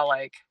I saw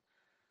like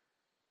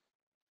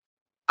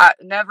I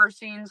never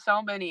seen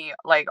so many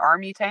like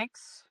army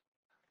tanks.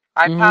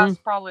 I Mm-hmm.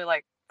 passed probably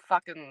like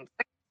fucking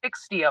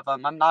 60 of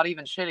them. I'm not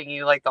even shitting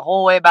you. Like the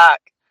whole way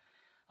back,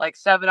 like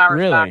 7 hours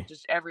back, Really?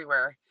 just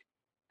everywhere.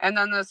 And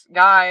then this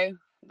guy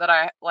that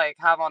I like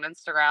have on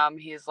Instagram,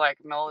 he's like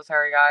a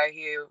military guy.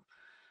 He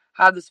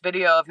had this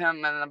video of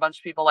him and a bunch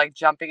of people like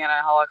jumping in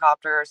a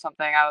helicopter or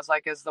something. I was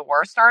like, is the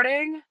war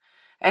starting?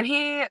 And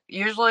he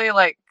usually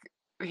like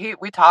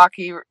we talk,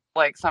 he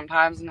like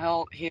sometimes, and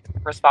he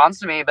responds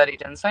to me, but he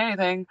didn't say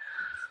anything.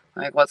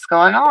 Like, what's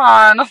going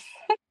on?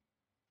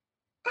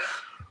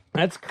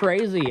 That's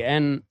crazy.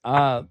 And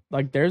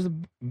like there's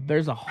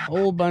a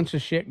whole bunch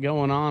of shit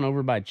going on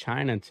over by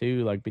China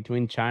too, like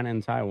between China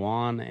and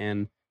Taiwan,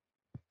 and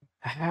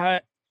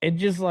it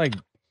just like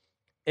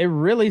it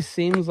really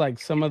seems like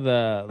some of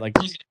the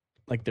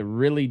like the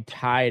really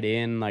tied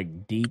in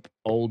like deep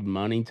old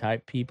money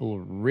type people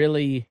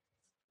really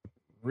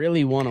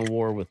want a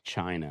war with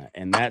China,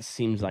 and that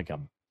seems like a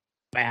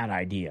bad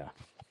idea.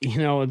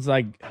 It's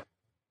like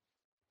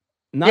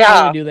not only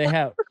Yeah, do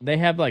they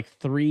have like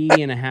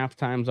 3.5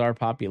 times our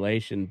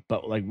population,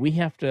 but like we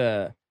have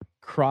to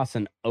cross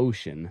an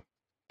ocean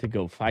to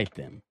go fight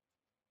them.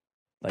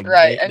 Like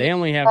right. they, And they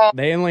only have well,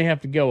 they only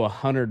have to go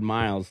 100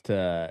 miles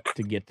to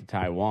get to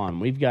Taiwan.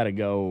 We've got to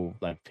go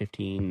like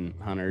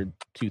 1,500,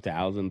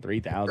 2,000,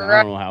 3,000. I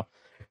right, don't know how.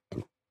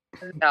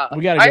 yeah.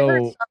 We got to I heard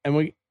go, and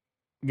we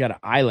got to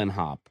island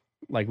hop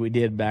like we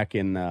did back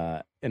in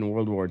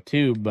World War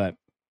II. But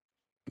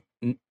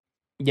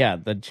yeah,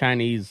 the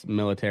Chinese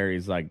military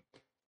is like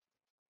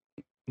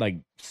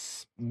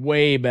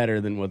way better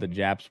than what the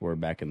Japs were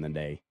back in the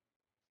day.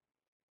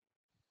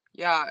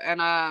 Yeah,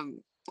 and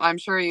I'm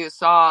sure you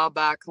saw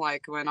back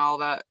like when all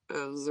that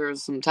there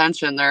was some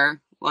tension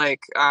there.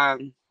 Like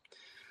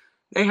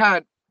they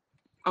had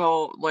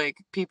like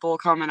people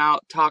coming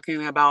out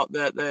talking about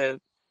that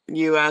the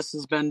US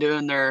has been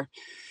doing their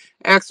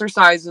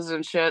exercises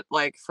and shit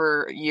like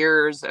for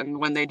years, and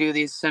when they do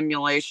these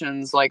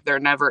simulations like they're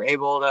never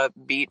able to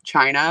beat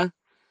China.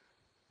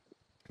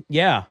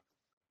 Yeah,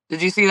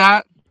 Did you see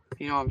that?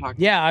 You know what I'm talking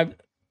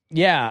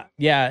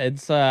Yeah,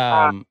 it's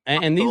about?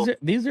 and Cool.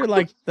 these are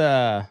like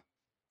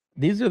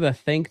these are the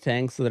think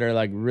tanks that are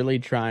like really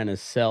trying to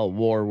sell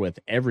war with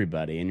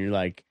everybody, and you're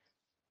like,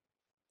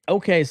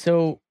 okay,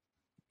 so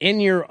in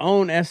your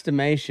own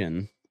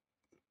estimation,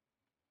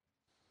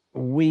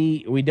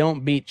 we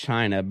don't beat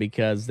China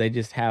because they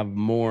just have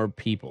more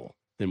people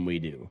than we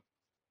do.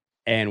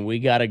 And we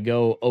got to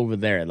go over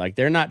there. Like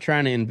they're not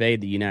trying to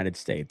invade the United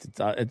States.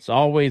 It's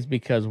always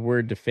because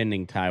we're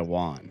defending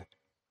Taiwan.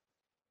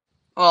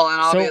 Well,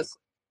 and So obviously,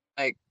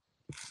 like,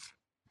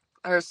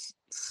 there's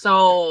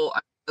so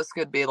this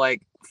could be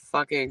like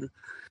fucking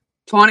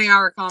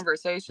 20-hour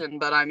conversation,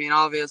 but I mean,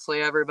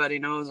 obviously, everybody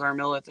knows our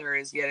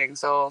military is getting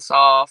so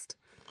soft.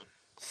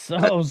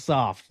 so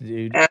soft,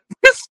 dude.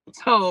 It's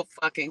so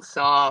fucking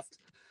soft.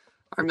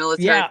 Our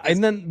military Yeah, is.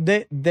 and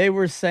then they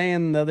were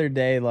saying the other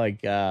day like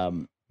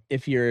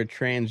if you're a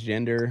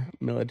transgender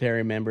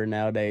military member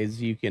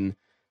nowadays, you can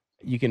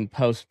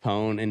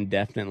postpone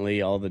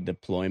indefinitely all the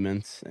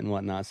deployments and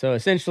whatnot. So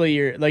essentially,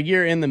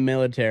 you're in the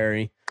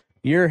military.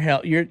 You're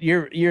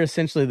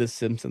essentially the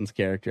Simpsons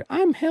character.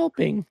 I'm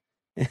helping,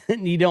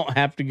 and you don't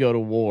have to go to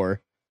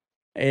war.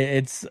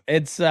 It's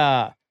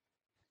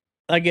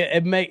like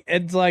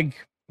it's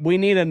like we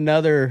need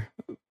another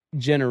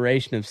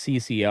generation of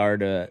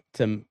CCR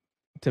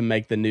to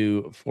make the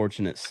new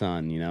Fortunate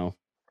Son. You know.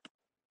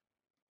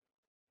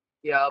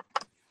 Yep.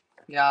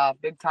 Yeah,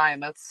 big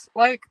time. It's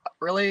like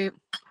really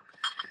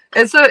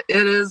it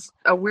is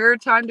a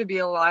weird time to be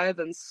alive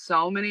in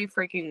so many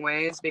freaking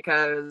ways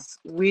because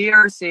we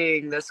are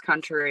seeing this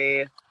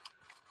country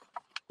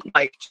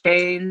like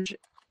change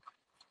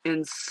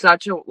in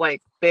such a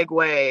like big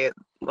way.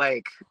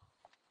 Like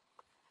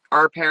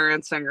our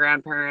parents and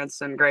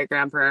grandparents and great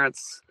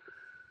grandparents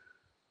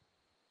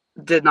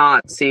did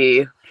not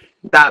see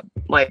that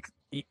like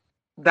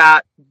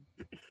that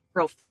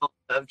profound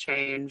of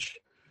change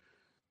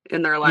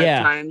in their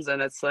Yeah. lifetimes,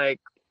 and it's like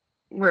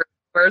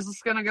where's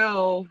this gonna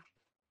go?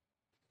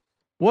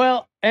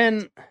 Well,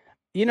 and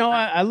you know,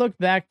 I look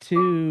back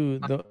to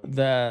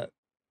the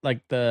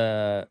like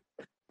the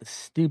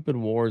stupid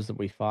wars that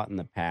we fought in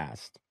the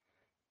past,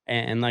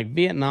 and like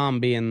Vietnam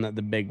being the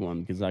big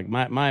one, because like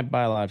my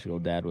biological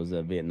dad was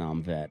a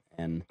Vietnam vet,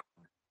 and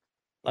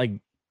like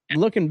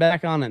looking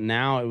back on it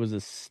now, it was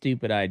a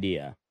stupid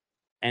idea.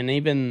 And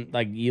even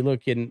like you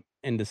look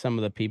into some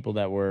of the people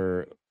that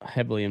were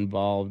heavily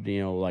involved,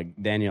 you know, like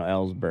Daniel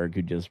Ellsberg,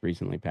 who just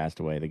recently passed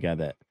away, the guy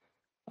that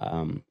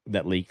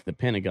leaked the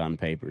Pentagon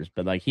Papers.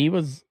 But he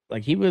was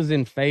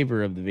in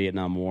favor of the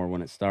Vietnam War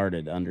when it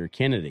started under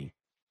Kennedy.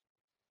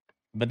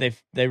 But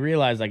they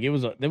realized like there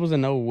was a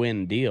no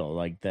win deal.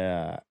 Like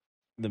the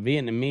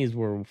Vietnamese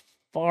were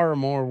far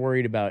more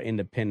worried about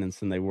independence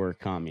than they were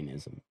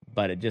communism.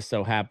 But it just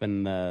so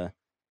happened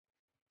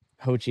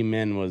Ho Chi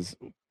Minh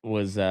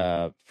was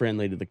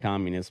friendly to the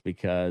communists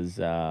because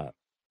the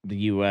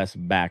U.S.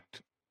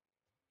 backed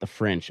the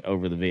French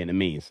over the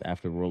Vietnamese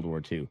after World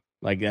War II.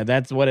 Like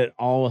that's what it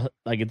all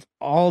like. It's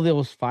all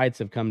those fights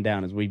have come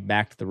down is we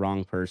backed the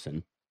wrong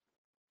person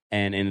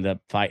and ended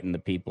up fighting the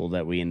people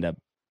that we end up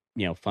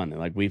funding.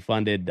 Like we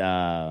funded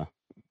Ho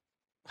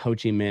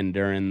Chi Minh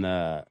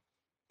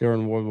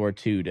during World War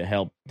II to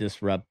help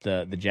disrupt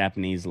the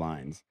Japanese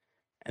lines,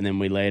 and then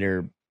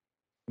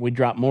we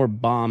dropped more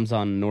bombs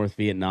on North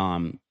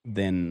Vietnam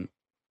than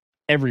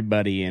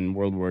everybody in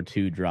World War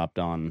II dropped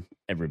on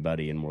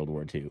everybody in World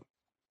War II.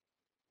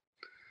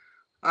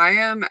 I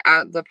am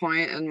at the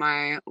point in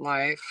my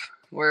life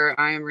where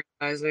I am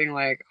realizing,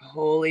 like,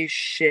 holy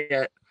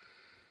shit,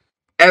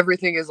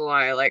 everything is a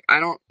lie. Like, I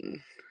don't,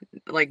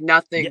 like,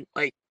 Yeah. nothing,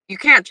 like, you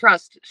can't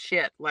trust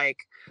shit. Like,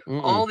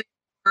 Mm-mm. all the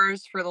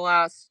wars for the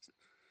last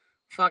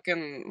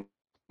fucking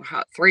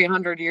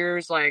 300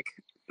 years, like,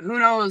 who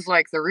knows,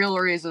 like, the real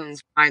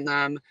reasons behind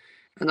them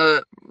and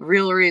the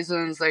real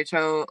reasons they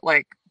chose,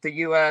 like, the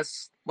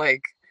US,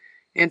 like,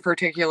 in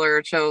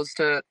particular, chose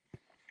to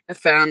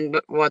defend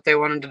what they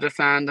wanted to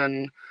defend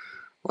and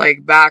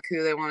like back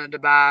who they wanted to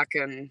back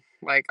and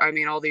like I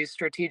mean all these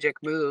strategic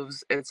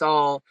moves, it's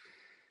all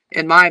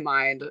in my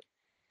mind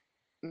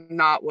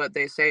not what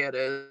they say it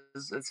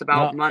is. It's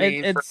about No,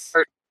 money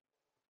for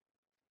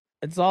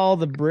it's all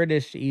the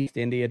British East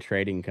India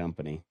Trading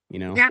Company. You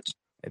know, can't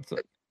it's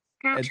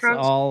can't it's trust.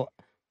 all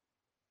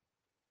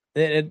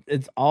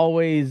it's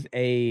always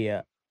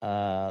a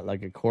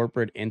like a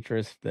corporate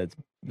interest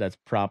that's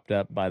propped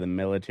up by the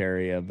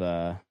military of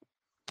a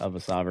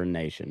sovereign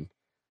nation.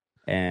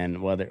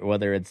 And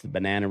whether it's the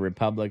banana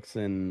republics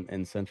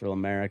in Central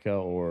America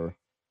or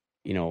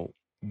you know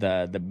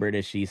the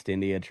British East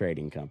India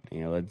Trading Company,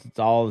 you know it's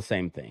all the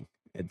same thing.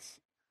 It's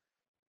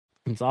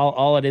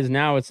all it is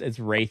now. It's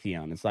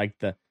Raytheon. It's like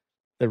the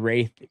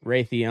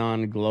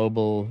Raytheon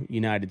Global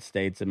United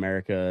States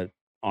America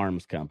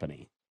Arms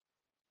Company.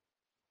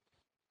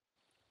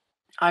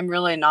 I'm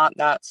really not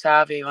that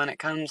savvy when it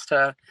comes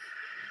to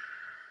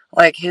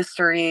like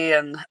history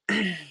and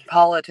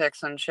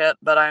politics and shit,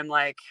 but I'm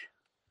like,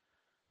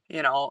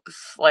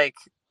 like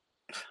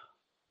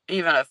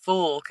even a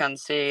fool can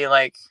see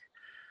like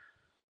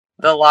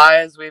the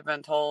lies we've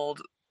been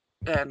told,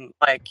 and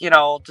like, you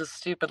know, just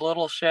stupid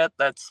little shit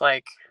that's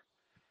like,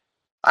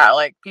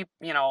 like people,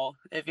 you know,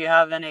 if you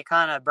have any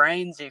kind of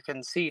brains, you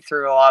can see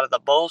through a lot of the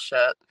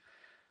bullshit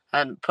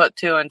and put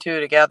two and two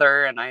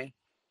together. And I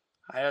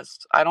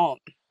don't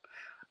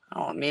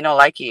mean no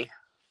likey.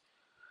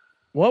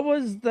 What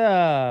was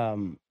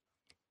the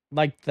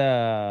like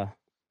the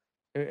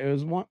it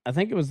was one, I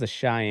think it was the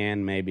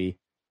Cheyenne, maybe,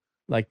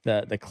 like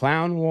the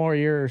Clown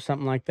Warrior or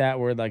something like that,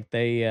 where like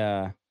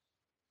they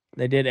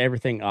did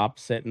everything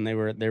opposite, and they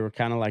were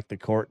kind of like the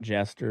court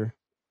jester.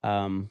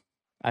 Um,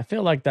 I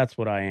feel like that's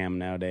what I am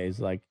nowadays.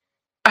 Like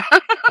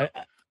I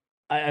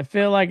I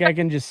feel like I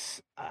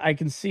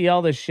can see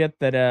all this shit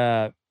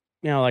that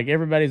like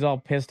everybody's all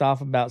pissed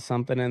off about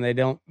something, and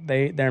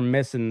they're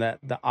missing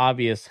the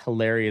obvious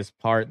hilarious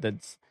part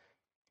that's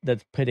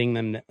pitting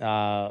them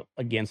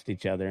against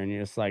each other, and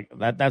you're just like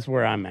that's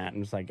where I'm at.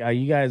 And it's like Yeah.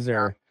 you guys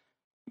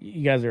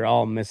are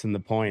all missing the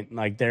point.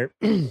 Like they're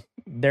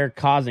they're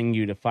causing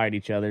you to fight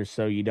each other,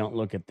 so you don't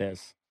look at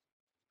this.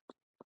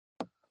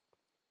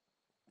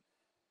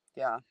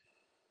 Yeah.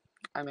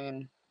 I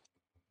mean,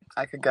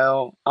 I could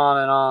go on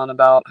and on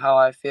about how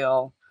I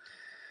feel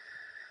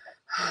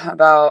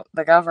about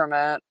the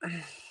government.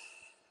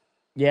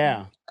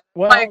 Yeah.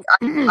 Like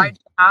Well, I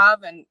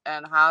have and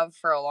have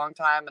for a long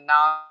time, and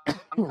now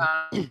I'm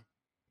kind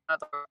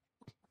of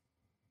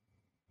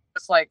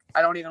it's like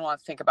I don't even want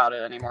to think about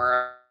it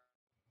anymore.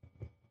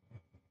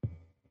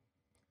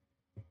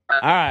 all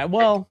right.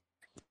 Well,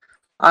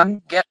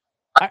 I'm getting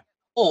I,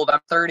 old.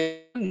 I'm 30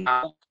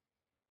 now.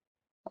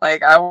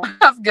 Like I want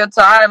to have a good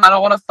time. I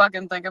don't want to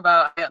fucking think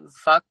about getting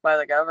fucked by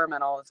the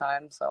government all the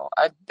time. So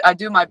I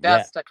do my yeah.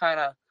 best to kind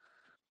of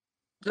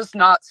just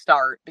not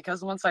start,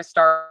 because once I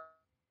start,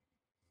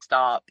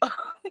 stop.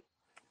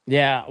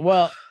 Yeah.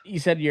 Well, you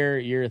said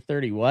you're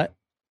 30 what?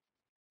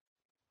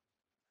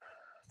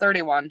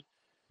 31.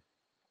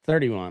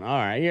 31. All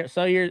right.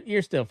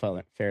 You're still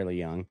fairly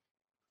young.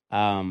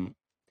 Um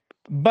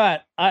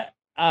but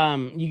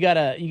you got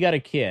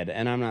a kid,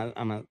 and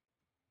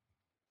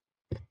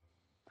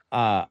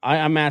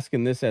I'm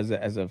asking this as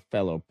a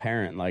fellow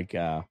parent, like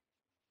I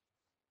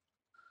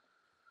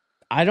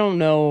don't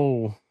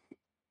know,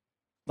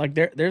 like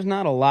there's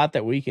not a lot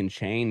that we can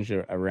change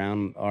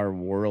around our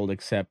world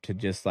except to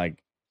just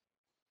like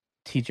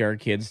teach our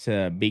kids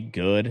to be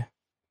good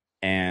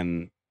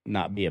and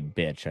not be a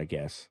bitch, I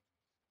guess.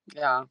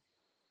 Yeah,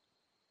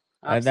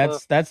 Uh, absolutely.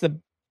 that's that's the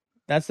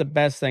that's the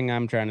best thing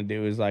I'm trying to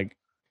do, is like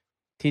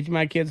teach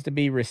my kids to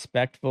be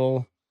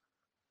respectful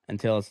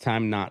until it's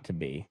time not to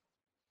be.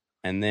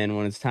 And then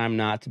when it's time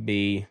not to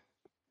be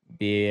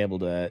able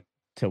to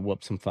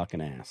whoop some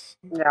fucking ass.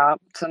 Yeah,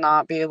 to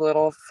not be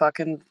little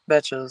fucking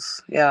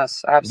bitches.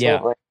 Yes, Yeah.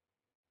 absolutely.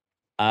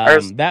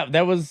 There's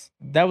That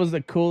was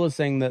the coolest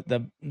thing,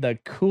 the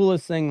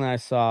coolest thing that I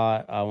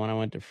saw when I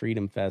went to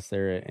Freedom Fest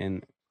there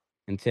in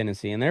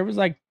Tennessee. And there was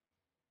like,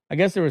 I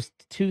guess there was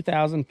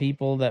 2,000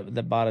 people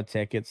that bought a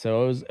ticket.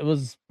 So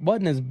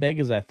wasn't as big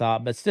as I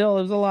thought, but still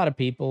it was a lot of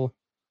people,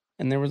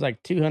 and there was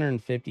like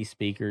 250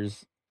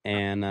 speakers.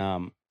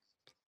 And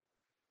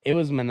it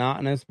was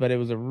monotonous, but it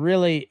was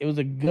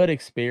a good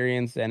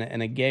experience, and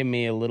it gave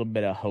me a little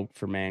bit of hope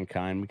for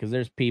mankind, because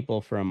there's people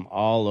from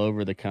all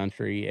over the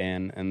country,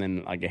 and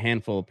then like a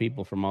handful of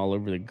people from all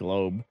over the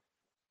globe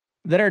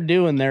that are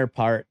doing their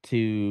part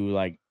to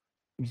like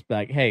just be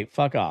like, hey,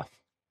 fuck off.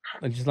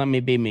 Like, just let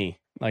me be me.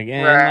 Like,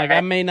 and like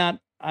right,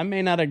 I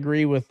may not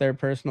agree with their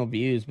personal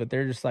views, but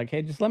they're just like,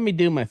 hey, just let me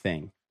do my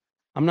thing.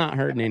 I'm not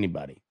hurting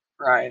anybody.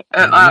 right.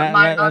 And Mine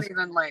not that's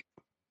even like.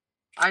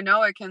 I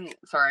know it can.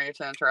 Sorry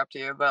to interrupt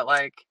you, but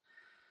like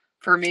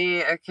for me,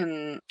 it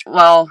can.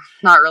 Well,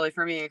 not really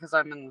for me because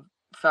I'm in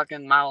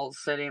fucking Miles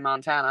City,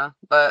 Montana.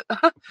 But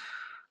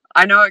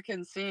I know it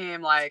can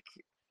seem like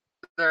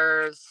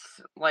there's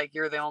like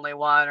you're the only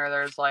one, or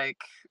there's like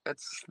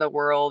it's the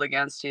world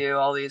against you.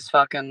 All these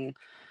fucking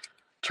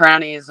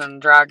trannies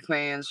and drag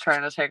queens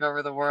trying to take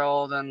over the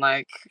world and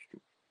like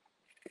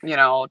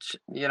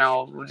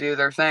do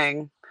their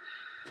thing,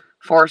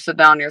 force it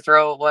down your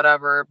throat,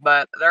 whatever.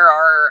 But there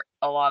are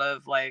a lot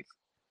of like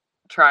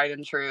tried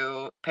and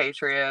true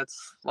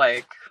patriots,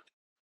 like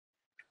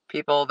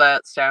people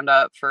that stand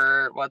up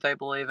for what they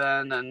believe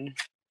in, and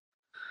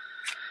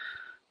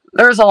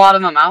there's a lot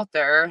of them out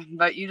there.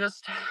 But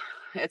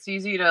it's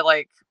easy to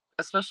like,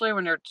 especially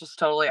when you're just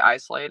totally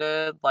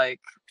isolated, like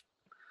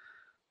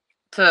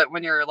to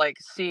when you're like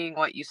seeing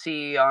what you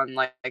see on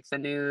like the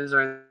news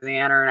or the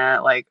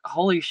internet, like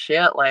holy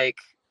shit, like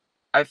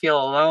I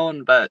feel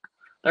alone. But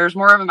there's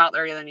more of them out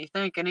there than you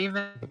think. And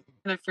even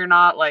if you're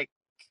not like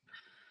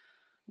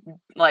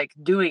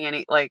doing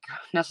any like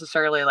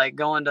necessarily like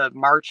going to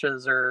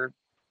marches or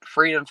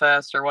Freedom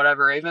Fest or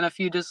whatever, even if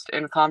you just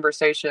in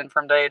conversation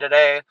from day to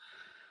day,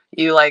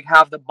 you like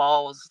have the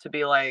balls to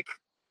be like,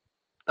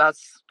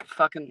 that's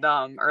fucking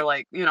dumb, or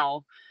like,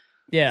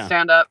 yeah.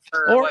 stand up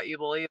for Or what you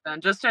believe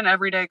in, just in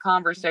everyday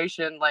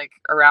conversation, like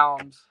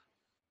around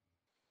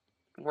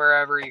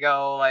wherever you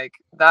go, like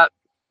that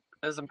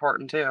is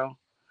important too.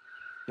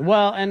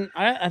 Well, and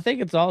I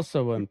think it's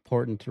also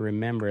important to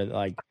remember that,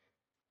 like,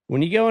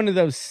 when you go into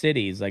those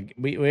cities, like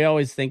we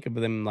always think of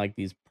them like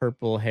these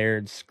purple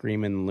haired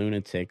screaming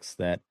lunatics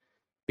that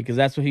because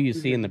that's what you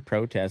see in the Mhm.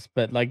 protests.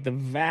 But like the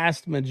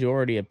vast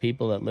majority of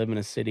people that live in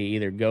a city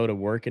either go to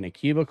work in a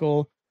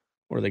cubicle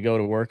or they go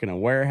to work in a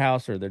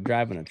warehouse or they're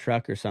driving a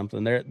truck or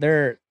something.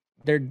 They're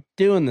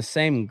doing the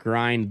same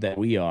grind that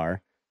we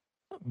are,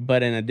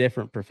 but in a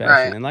different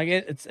profession. Right. And like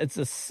it's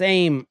the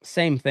same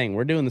thing.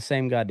 We're doing the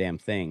same goddamn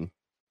thing,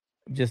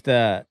 just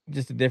a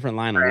different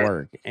line of Right.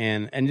 work,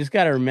 and just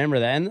got to remember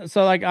that. And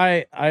so like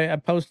I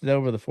posted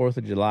over the 4th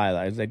of July,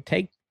 I was like,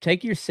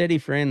 take your city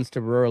friends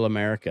to rural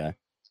America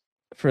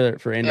for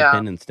Yeah.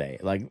 Independence Day.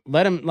 Like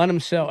let them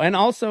show. And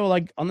also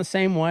like on the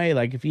same way,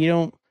 like if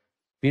you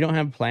don't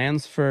have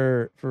plans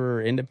for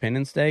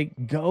Independence Day,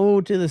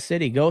 go to the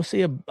city, go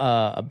see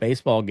a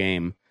baseball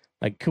game.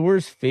 Like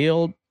Coors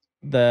Field,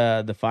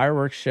 the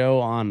fireworks show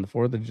on the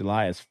 4th of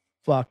July is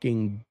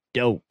fucking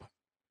dope.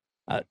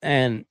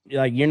 And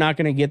like you're not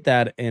going to get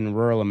that in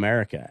rural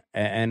America,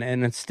 and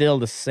it's still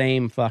the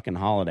same fucking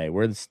holiday.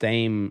 We're the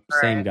same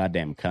Right.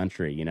 goddamn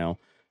country, you know.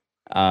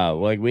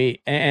 Like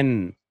we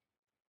and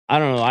I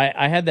don't know.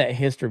 I had that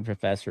history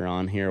professor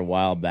on here a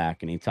while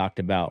back, and he talked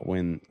about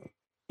when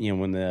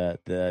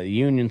the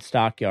Union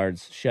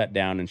stockyards shut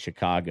down in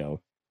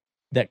Chicago,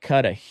 that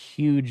cut a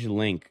huge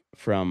link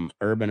from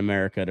urban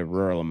America to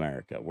rural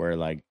America, where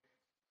like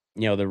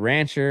the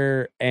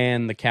rancher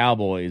and the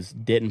cowboys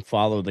didn't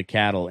follow the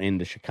cattle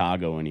into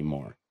Chicago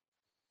anymore.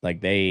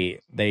 Like there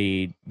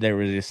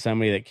was just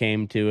somebody that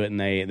came to it and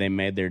they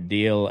made their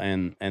deal,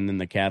 and then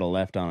the cattle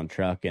left on a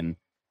truck, and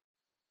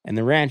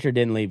the rancher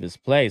didn't leave his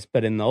place.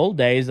 But in the old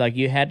days, like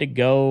you had to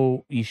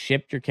go, you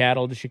shipped your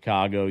cattle to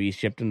Chicago, you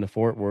shipped them to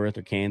Fort Worth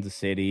or Kansas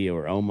City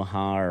or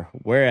Omaha or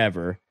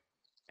wherever,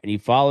 and you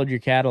followed your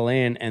cattle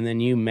in, and then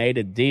you made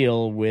a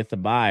deal with the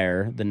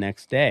buyer the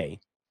next day.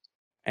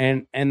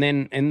 And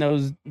then in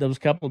those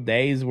couple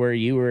days where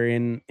you were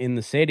in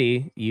the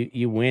city,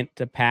 you went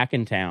to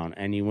Packentown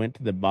and you went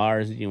to the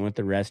bars, and you went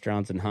to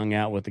restaurants and hung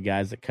out with the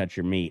guys that cut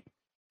your meat.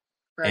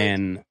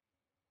 Right.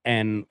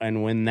 And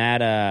when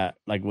that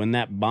when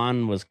that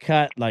bond was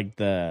cut, like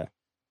the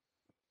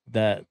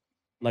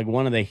like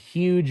one of the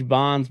huge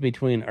bonds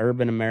between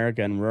urban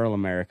America and rural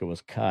America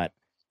was cut.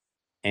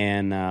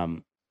 And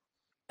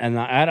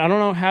I don't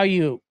know how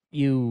you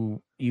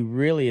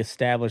really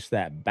establish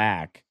that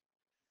back.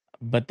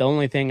 But the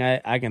only thing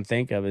I can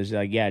think of is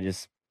like, yeah,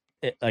 just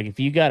like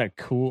if you got a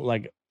cool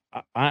like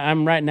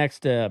I'm right next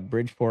to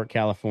Bridgeport,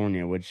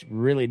 California, which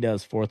really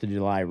does 4th of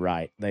July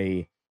right.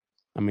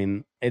 I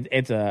mean,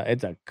 it's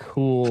a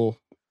cool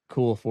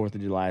 4th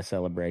of July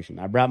celebration.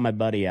 I brought my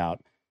buddy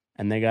out,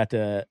 and they got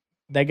to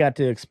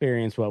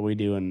experience what we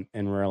do in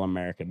rural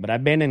America. But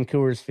I've been in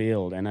Coors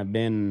Field, and I've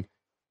been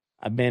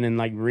in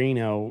like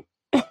Reno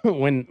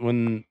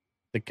when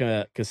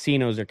the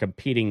casinos are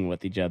competing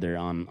with each other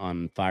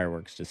on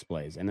fireworks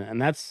displays,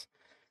 and that's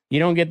you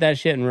don't get that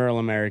shit in rural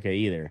America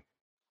either.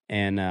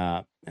 And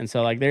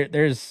so like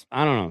there's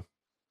I don't know,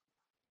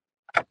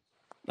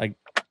 like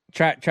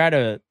try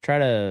to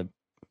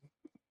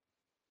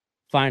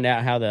find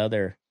out how the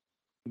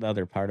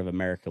other part of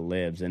America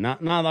lives, and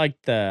not like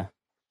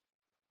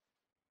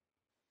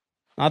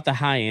not the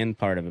high end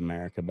part of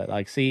America, but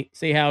like see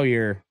how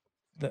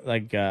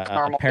like a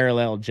Normal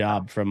parallel people.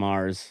 job from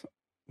ours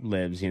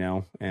lives,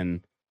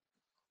 and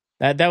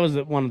that was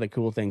one of the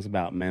cool things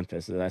about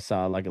Memphis is I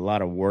saw like a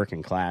lot of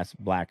working class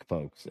black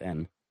folks,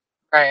 and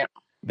Right.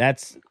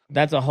 that's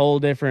a whole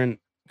different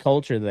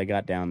culture they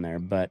got down there,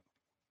 but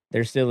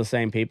they're still the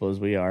same people as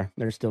we are.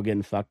 They're still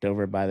getting fucked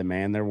over by the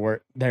man.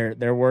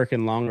 They're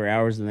working longer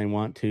hours than they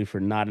want to for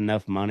not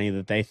enough money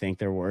that they think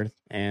they're worth.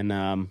 And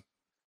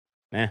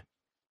eh,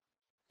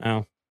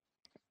 oh,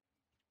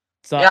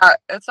 so Yeah.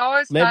 It's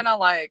always lib. kind of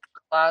like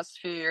the last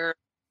few years,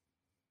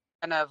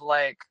 kind of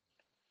like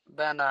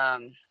been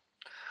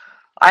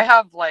I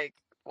have like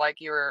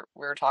we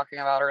were talking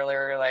about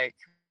earlier, like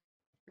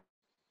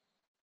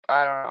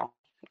I don't know.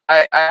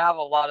 I have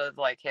a lot of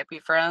like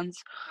hippie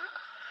friends,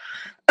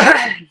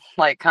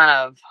 like kind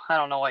of I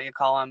don't know what you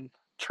call them,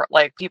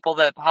 like people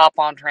that hop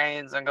on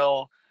trains and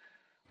go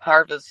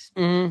harvest,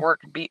 Mm,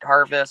 work beet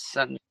harvests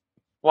and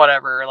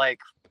whatever, like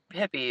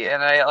hippie.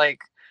 And I like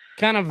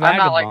kind of I'm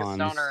not like a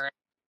vagabonds. stoner.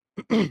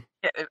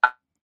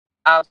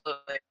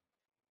 Absolutely,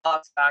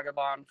 lots of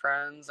vagabond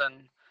friends,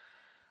 and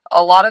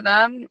a lot of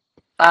them,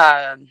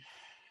 um,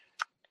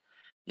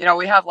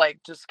 we have like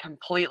just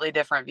completely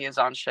different views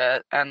on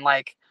shit, and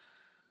like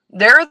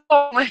they're the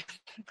only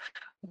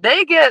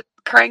they get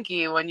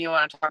cranky when you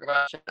want to talk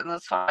about shit, and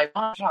that's fine. I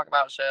want to talk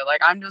about shit.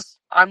 Like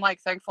I'm like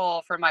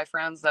thankful for my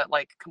friends that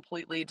like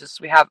completely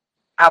just we have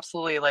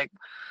absolutely like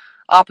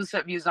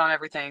opposite views on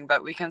everything,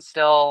 but we can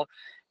still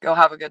go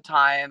have a good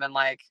time and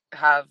like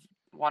have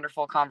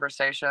wonderful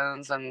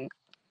conversations and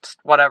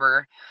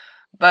whatever.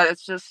 But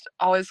it's just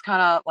always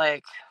kind of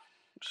like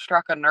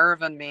struck a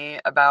nerve in me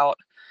about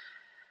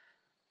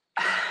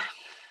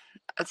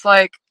it's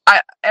like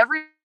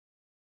everyone,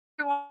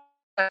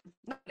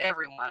 not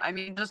everyone. I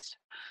mean, just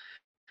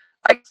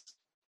I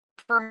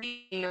for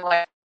me,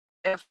 like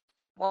if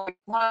like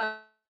one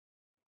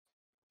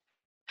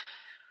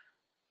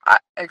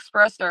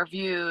express their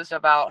views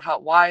about how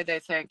why they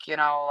think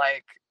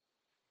like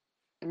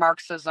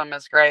Marxism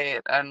is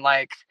great and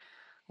like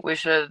we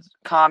should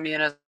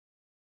communism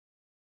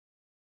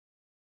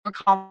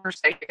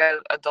conversation,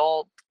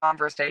 adult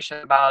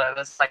conversation about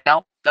it. It's like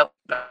nope, nope,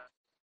 nope.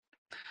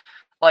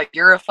 Like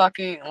you're a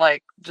fucking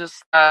like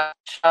just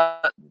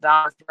shut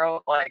down your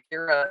throat. Like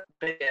you're a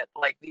bigot.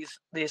 Like these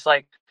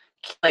like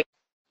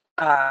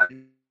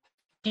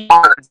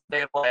keywords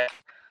they like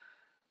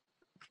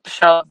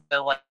shove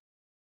the like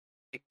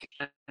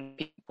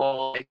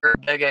people like you're a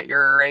bigot,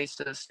 you're a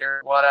racist,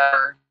 or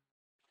whatever,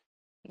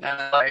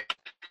 and like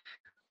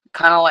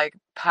kind of like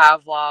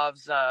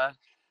Pavlov's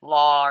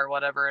law or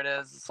whatever it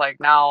is. It's like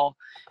now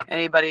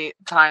anybody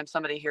time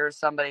somebody hears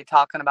somebody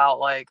talking about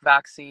like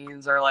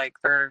vaccines or like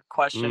they're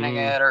questioning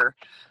Mm. it or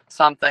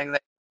something, they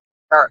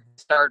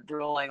start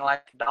drooling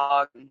like a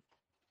dog.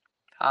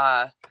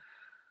 Uh,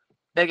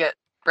 bigot,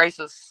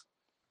 racist,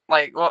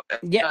 like well,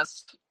 Yeah.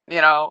 just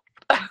you know.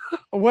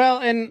 Well,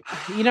 and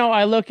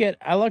I look at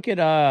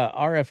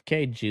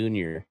RFK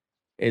Jr.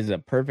 is a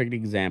perfect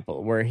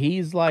example where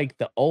he's like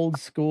the old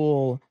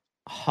school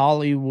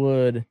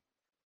Hollywood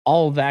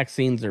all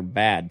vaccines are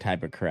bad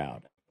type of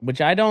crowd,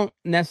 which I don't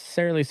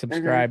necessarily Mm-hmm.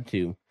 subscribe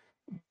to.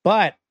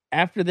 But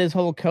after this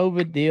whole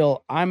COVID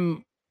deal,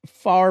 I'm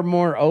far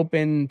more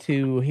open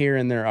to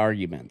hearing their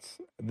arguments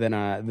than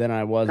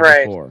I was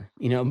Right. before.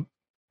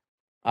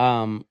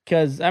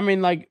 Because I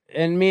mean, like,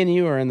 and me and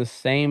you are in the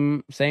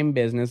same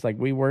business. Like,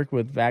 we work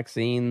with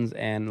vaccines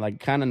and like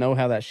kind of know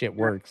how that shit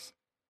works.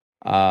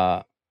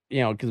 Uh,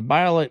 because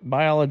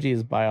biology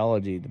is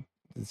biology,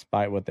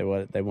 despite what they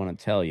want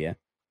to tell you.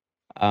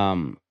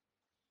 Um,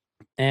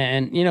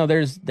 and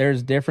there's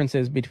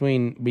differences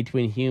between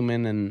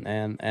human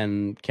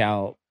and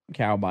cow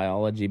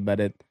biology,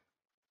 but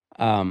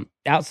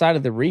outside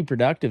of the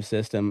reproductive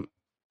system,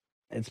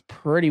 it's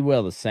pretty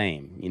well the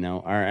same,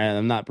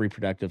 or not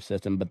reproductive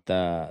system, but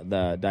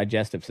the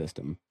digestive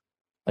system.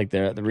 Like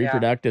the Yeah.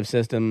 reproductive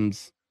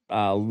system's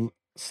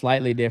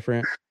slightly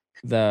different.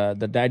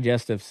 The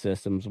digestive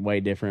system's way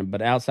different,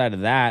 but outside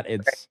of that,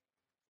 Right.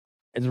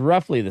 it's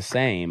roughly the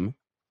same.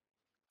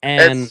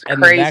 And It's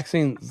and the crazy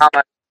vaccines. how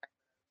much.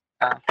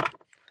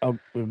 Oh,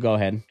 go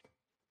ahead.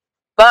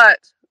 But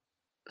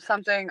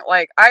something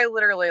like I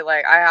literally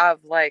like I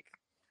have like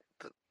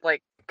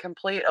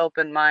complete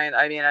open mind.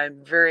 I mean,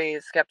 I'm very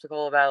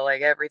skeptical about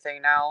like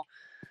everything now.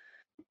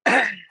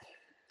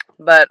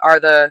 But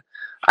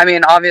I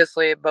mean,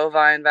 obviously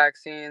bovine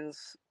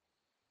vaccines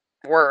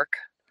work,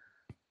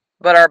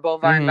 but are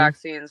bovine Mm-hmm.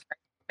 vaccines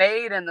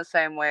made in the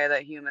same way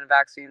that human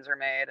vaccines are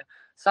made?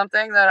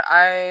 Something that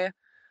I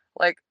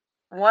like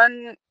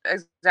one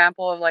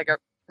example of like a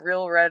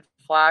real red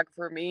flag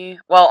for me.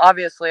 Well,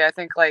 obviously, I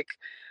think like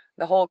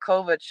the whole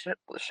COVID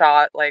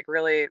shot like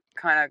really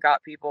kind of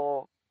got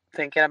people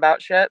thinking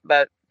about shit,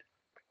 but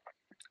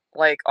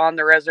like on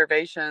the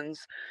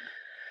reservations,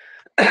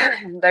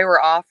 they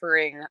were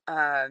offering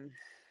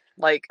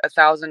like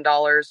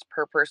 $1,000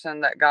 per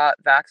person that got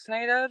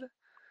vaccinated.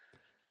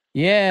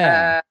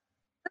 Yeah.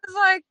 It's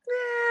like,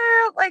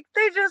 like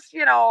they just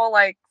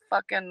like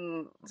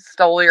fucking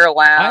stole your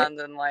I land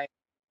and like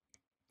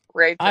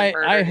raped and I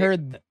murdered you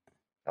heard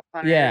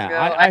 100 years yeah,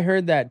 ago. I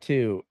heard that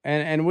too.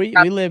 And we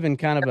If live in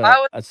kind of I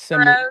was a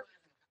similar. Perez,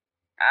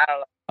 I don't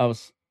know. Oh,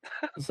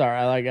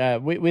 sorry.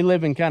 Like we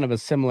live in kind of a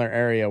similar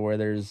area where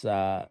there's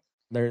a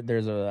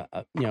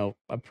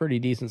pretty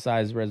decent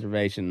sized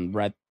reservation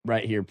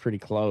right here pretty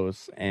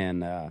close,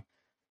 and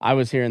I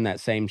was hearing that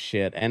same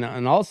shit.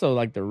 And also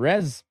like the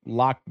res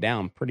locked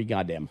down pretty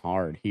goddamn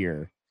hard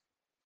here.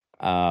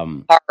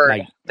 Hard.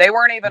 Like They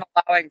weren't even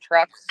allowing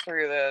trucks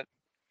through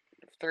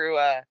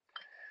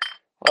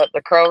what,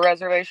 the Crow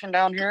reservation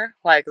down here.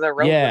 Like the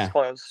road was yeah.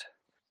 closed.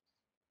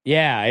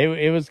 Yeah,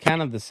 it was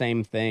kind of the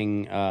same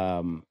thing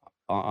on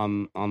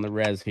the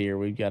res here.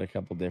 We've got a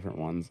couple different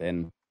ones,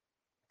 and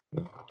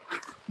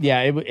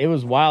yeah, it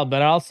was wild.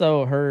 But I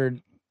also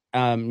heard,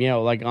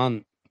 like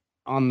on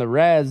the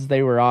res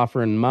they were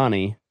offering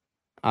money,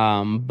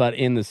 but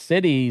in the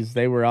cities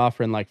they were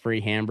offering like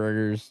free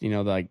hamburgers.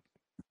 Like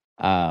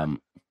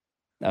um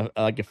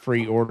like a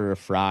free order of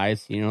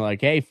fries.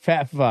 Like, hey,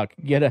 fat fuck,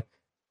 get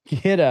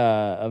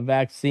a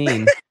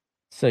vaccine.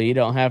 So you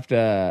don't have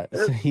to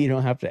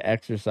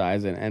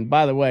exercise, and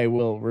by the way,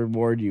 we'll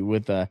reward you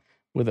with an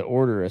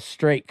order of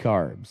straight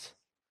carbs.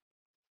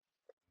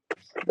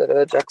 Bit of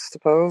a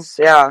juxtapose.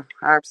 Yeah,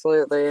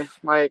 absolutely.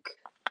 Like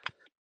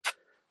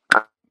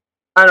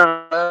I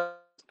don't know.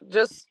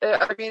 Just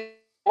I mean, it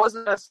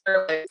wasn't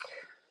necessarily like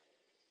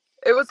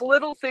it was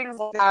little things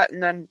like that,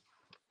 and then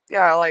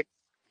yeah, like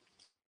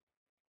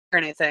or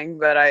anything.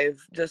 But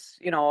I've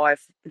just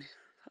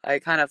I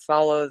kind of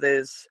follow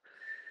these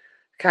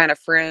kind of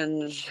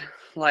fringe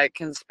like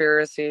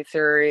conspiracy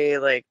theory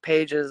like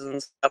pages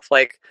and stuff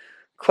like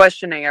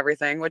questioning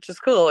everything, which is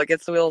cool. It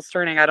gets the wheels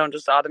turning. I don't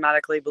just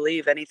automatically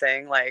believe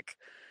anything. Like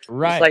just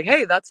Right. like,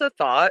 hey, that's a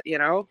thought.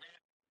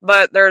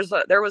 But there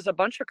was a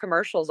bunch of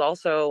commercials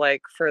also,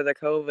 like for the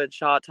COVID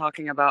shot,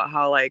 talking about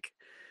how like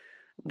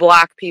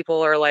black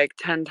people are like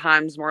 10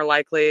 times more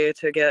likely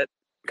to get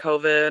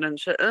COVID and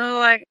shit. And I'm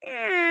like,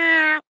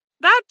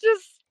 that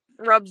just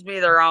rubs me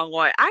the wrong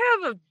way. I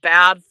have a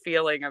bad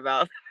feeling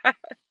about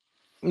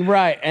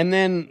Right, and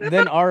then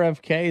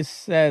RFK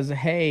says,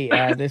 "Hey,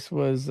 this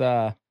was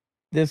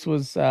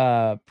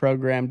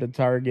programmed to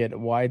target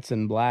whites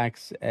and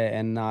blacks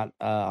and not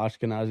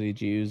Ashkenazi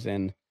Jews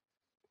and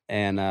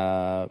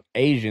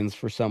Asians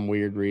for some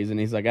weird reason."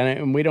 He's like,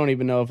 and we don't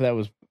even know if that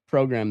was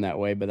programmed that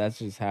way, but that's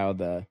just how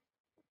the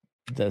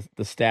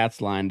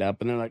stats lined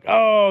up. And they're like,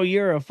 "Oh,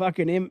 you're a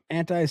fucking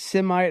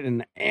anti-Semite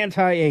and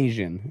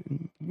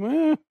anti-Asian."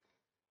 Well,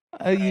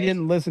 you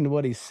didn't listen to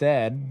what he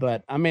said,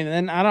 but I mean,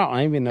 and I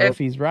don't even know if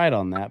he's right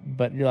on that.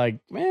 But you're like,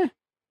 well,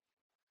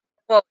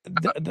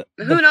 the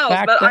who knows?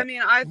 fact But I that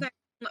mean, I think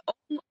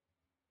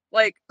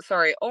like,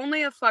 sorry,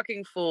 only a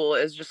fucking fool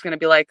is just going to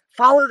be like,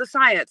 follow the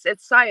science.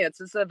 It's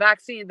science. It's a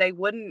vaccine. They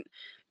wouldn't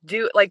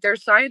do, like, they're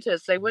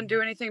scientists. They wouldn't do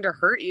anything to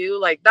hurt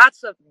you. Like,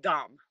 that's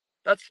dumb.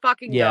 That's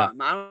fucking yeah,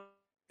 dumb. I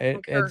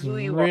don't care it's who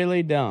you are.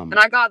 really dumb. And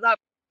I got that.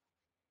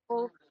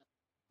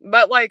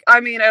 But, like,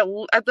 I mean,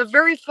 at the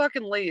very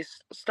fucking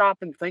least, stop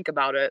and think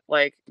about it.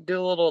 Like,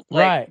 do a little,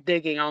 like, Right.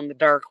 digging on the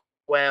dark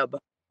web.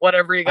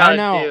 Whatever you I got to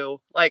know.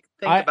 do. Like,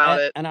 think about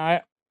it. And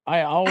I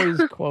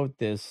always quote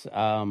this, but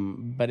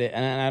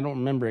and I don't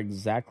remember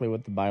exactly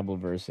what the Bible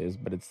verse is,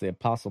 but it's the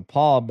Apostle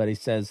Paul. But he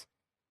says,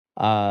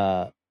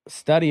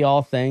 "Study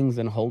all things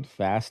and hold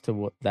fast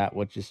to that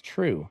which is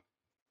true."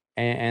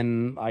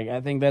 And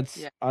I think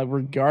that's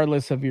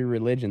regardless of your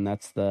religion,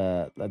 that's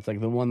like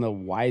the one of the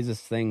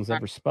wisest things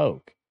ever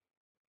spoke.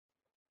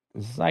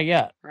 It's like,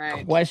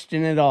 Right.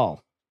 question it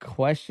all,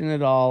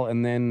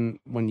 and then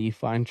when you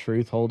find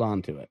truth, hold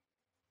on to it.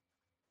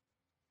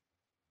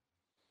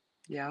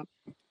 Yeah.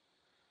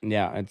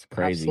 Yeah, it's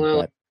crazy.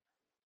 Absolutely.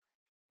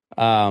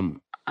 But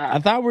I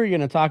thought we were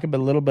going to talk a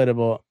little bit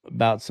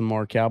about some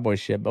more cowboy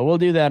shit, but we'll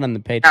do that on the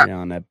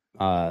Patreon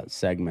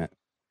segment.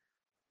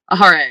 All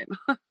right.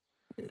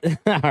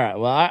 All right.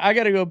 Well, I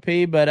got to go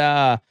pee,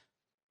 but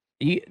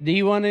do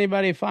you want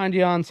anybody to find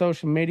you on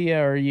social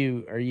media, or are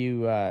you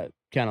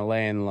kind of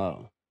laying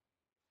low?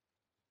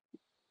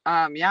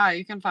 Yeah,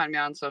 you can find me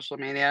on social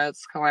media.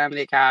 It's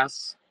Calamity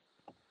Cast.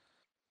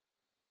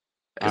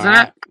 Isn't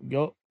Right. it?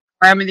 Go.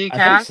 Calamity I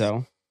think Cast?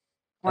 so.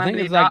 I think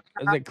Calamity it's like,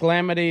 is it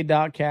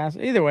calamity.cast?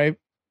 Either way,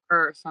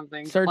 or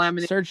something.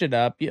 search it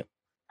up. Yeah.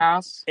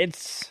 Cast.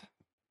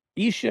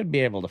 You should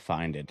be able to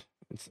find it.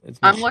 It's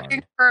not I'm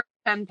looking hard. for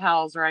pen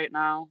pals right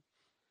now.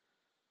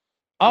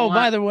 Oh,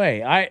 by the way,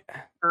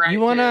 you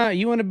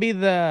to. wanna be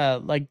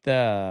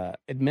the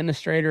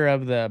administrator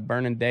of the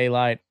Burning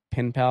Daylight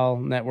Pen Pal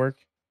network?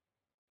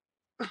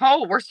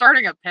 Oh, we're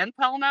starting a pen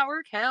pal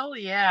network? Hell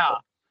yeah.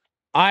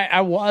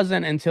 I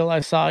wasn't until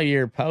I saw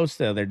your post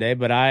the other day,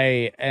 but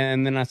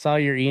and then I saw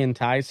your Ian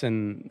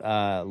Tyson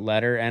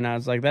letter, and I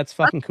was like, that's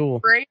fucking cool.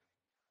 Great.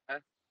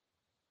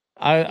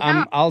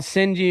 I'll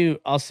send you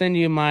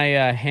my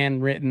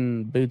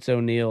handwritten Boots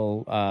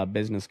O'Neill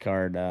business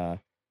card.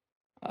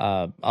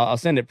 I'll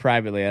send it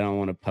privately. I don't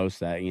want to post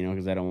that,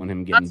 because I don't want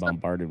him getting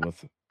bombarded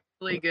with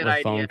really good with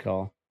idea. phone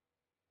call.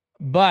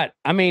 But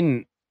I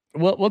mean,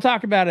 we'll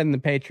talk about it in the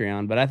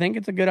Patreon. But I think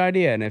it's a good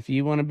idea, and if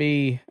you want to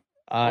be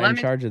in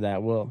charge of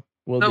that, we'll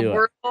do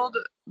it.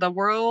 The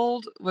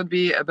world would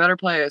be a better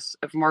place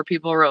if more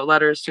people wrote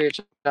letters to each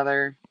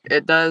other.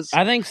 It does.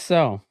 I think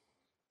so.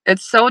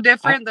 It's so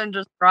different than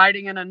just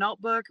writing in a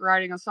notebook,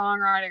 writing a song,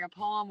 writing a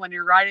poem. When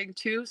you're writing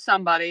to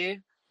somebody,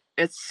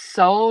 it's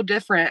so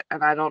different,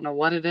 and I don't know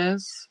what it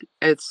is.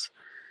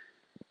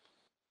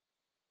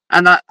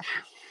 And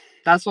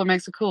that's what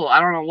makes it cool. I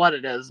don't know what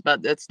it is,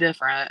 but it's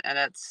different, and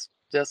it's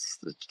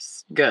just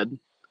good.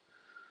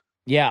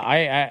 Yeah,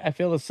 I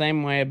feel the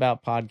same way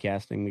about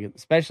podcasting,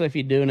 especially if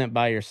you're doing it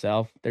by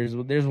yourself. There's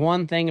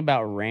one thing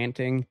about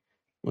ranting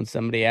when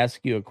somebody asks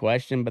you a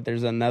question, but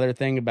there's another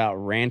thing about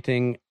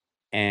ranting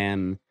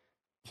and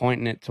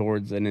pointing it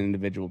towards an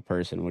individual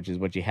person, which is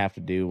what you have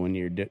to do when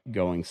you're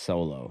going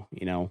solo,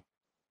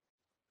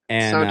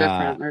 And so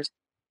different.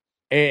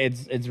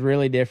 It's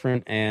really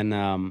different, and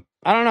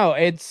I don't know.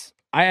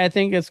 I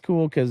think it's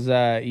cool because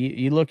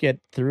you look at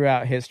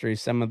throughout history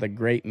some of the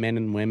great men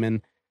and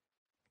women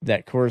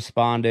that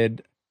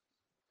corresponded,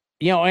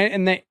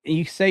 and they,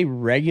 you say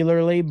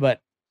regularly,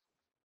 but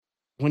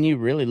when you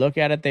really look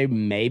at it, they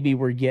maybe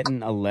were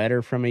getting a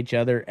letter from each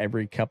other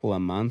every couple of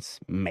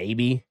months,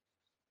 maybe.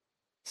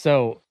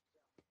 So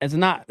it's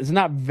not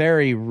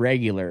very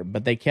regular,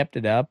 but they kept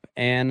it up,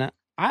 and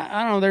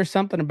I don't know. There's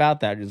something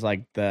about that, just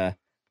like the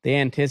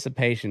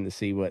anticipation to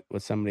see what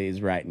somebody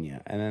is writing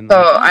you, and then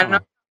So I I don't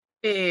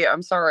know.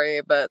 I'm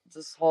sorry, but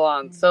just hold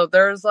on. So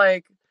there's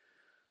like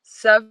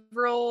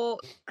several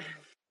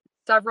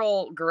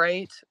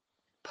great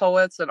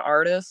poets and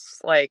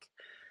artists like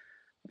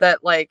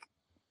that. Like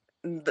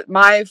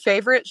my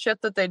favorite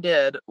shit that they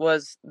did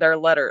was their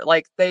letter.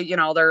 Like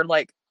they're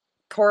like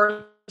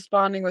correspondence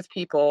corresponding with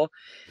people,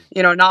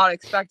 you know, not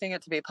expecting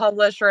it to be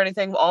published or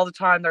anything. All the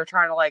time they're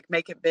trying to like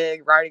make it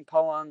big, writing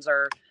poems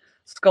or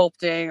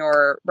sculpting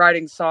or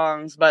writing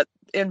songs, but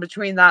in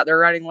between that they're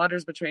writing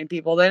letters between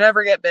people. They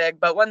never get big,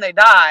 but when they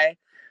die,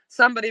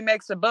 somebody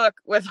makes a book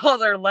with all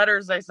their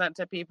letters they sent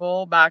to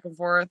people back and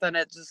forth, and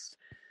it just,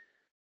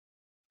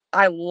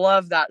 I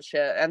love that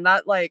shit. And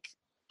that, like,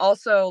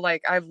 also,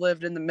 like, I've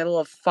lived in the middle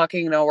of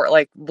fucking nowhere,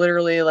 like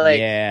literally like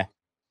Yeah.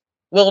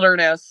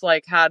 wilderness,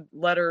 like had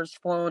letters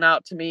flown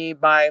out to me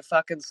by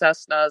fucking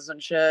Cessnas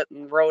and shit,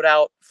 and rode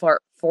out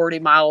for 40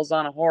 miles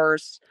on a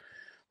horse.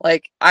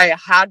 Like, I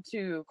had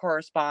to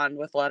correspond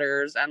with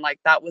letters, and like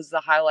that was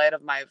the highlight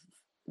of my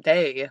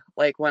day,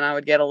 like when I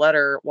would get a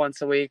letter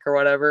once a week or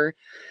whatever.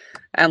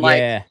 And like,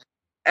 Yeah.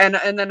 and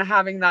then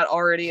having that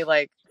already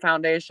like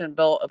foundation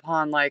built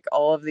upon like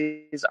all of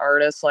these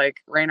artists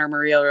like Rainer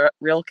Maria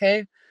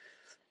Rilke,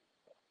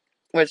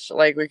 which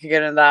like we could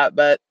get into that,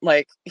 but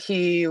like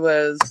he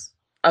was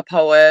a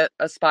poet,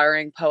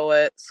 aspiring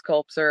poet,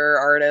 sculptor,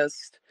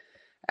 artist,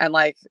 and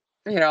like,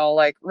 you know,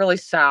 like really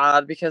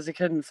sad because he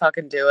couldn't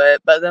fucking do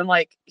it. But then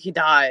like he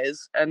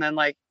dies, and then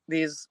like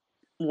these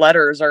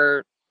letters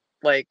are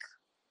like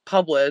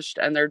published,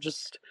 and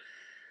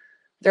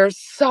they're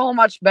so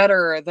much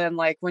better than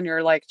like when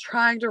you're like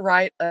trying to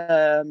write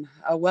a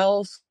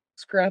well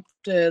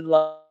scripted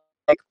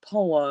like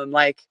poem.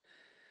 Like,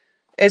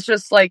 it's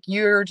just like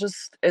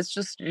it's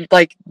just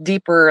like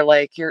deeper,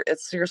 like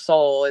it's your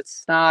soul.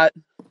 It's not,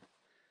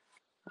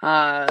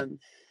 um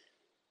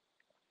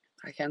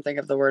I can't think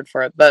of the word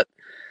for it, but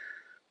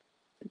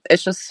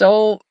it's just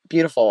so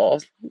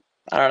beautiful.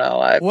 I don't know,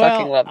 I fucking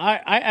Well, love it.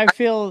 I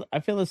feel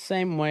the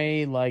same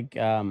way, like,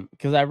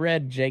 because I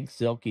read Jake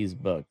Zilke's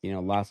book,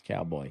 Lost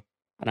Cowboy,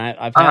 and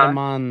I've had Uh-huh. him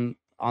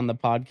on the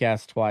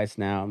podcast twice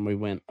now, and we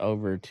went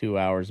over 2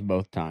 hours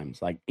both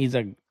times. Like, he's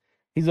a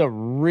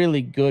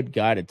really good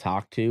guy to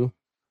talk to,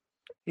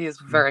 He is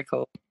very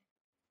cool.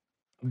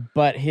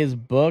 but his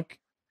book,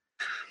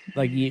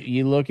 like,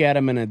 you look at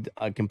him in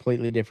a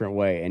completely different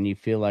way, and you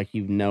feel like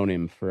you've known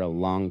him for a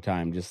long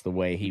time, just the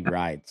way he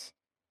writes.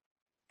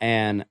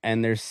 And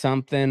there's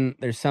something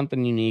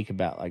unique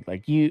about,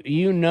 like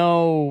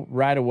you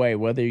right away,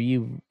 whether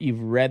you've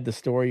read the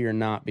story or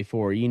not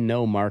before.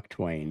 Mark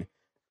Twain,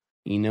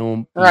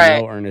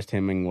 Right. Ernest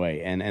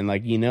Hemingway, and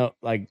like,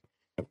 like,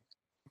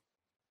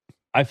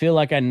 I feel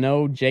like I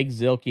know Jake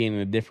Zilke in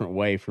a different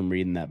way from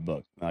reading that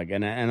book. Like,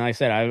 and I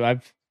said,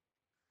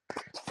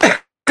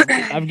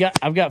 I've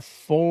got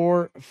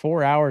four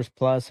hours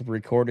plus of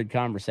recorded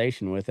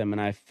conversation with him, and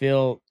I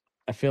feel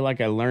like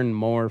I learned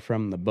more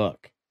from the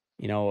book,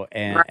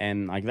 and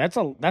Right. like that's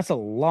a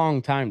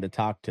long time to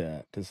talk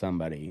to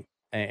somebody,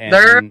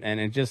 there and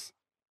it just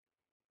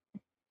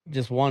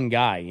one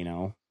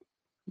guy.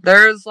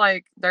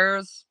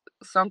 there's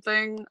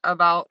something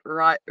about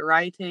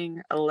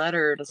writing a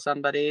letter to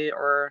somebody,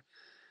 or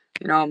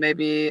you know,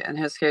 maybe in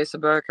his case a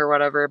book or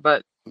whatever,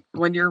 but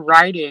when you're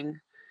writing,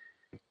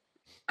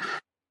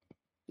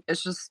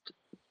 it's just,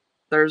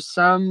 there's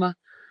some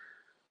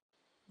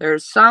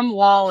there's some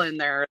wall in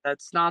there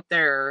that's not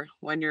there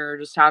when you're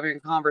just having a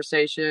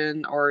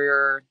conversation,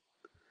 or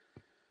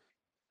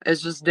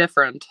it's just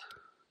different.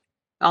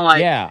 I'm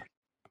like, Yeah,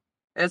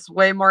 it's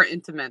way more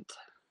intimate.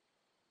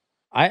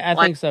 I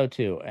Like, think so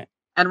too.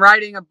 and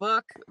writing a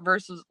book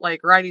versus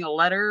like writing a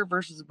letter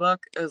versus a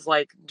book is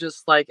like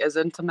just like as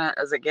intimate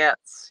as it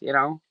gets, you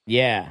know?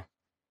 Yeah,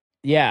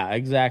 yeah,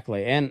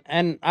 exactly. And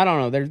I don't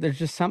know. There's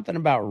just something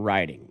about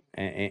writing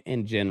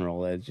in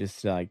general. It's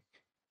just like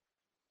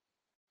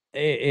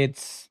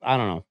it's I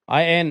don't know.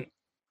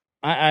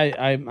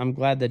 I'm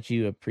glad that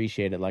you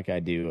appreciate it like I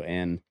do,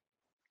 and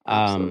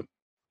Absolutely. um,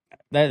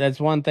 that's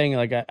one thing.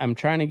 Like, I'm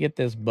trying to get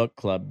this book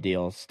club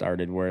deal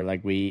started, where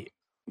like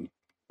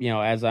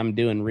as I'm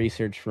doing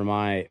research for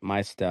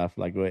my stuff,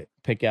 like we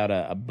pick out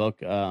a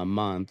book a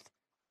month,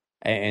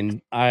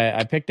 and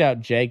I picked out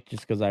Jake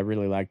just because I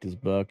really liked his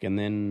book, and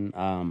then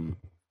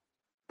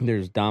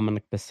there's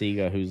Dominic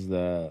Pasiga, who's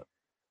the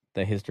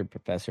history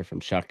professor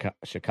from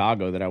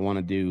Chicago that I want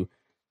to do.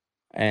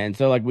 And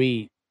so, like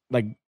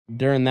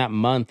during that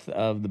month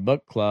of the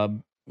book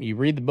club, you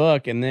read the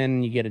book, and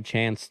then you get a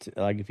chance to,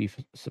 like, if you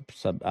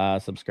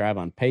subscribe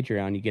on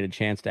Patreon, you get a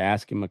chance to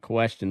ask him a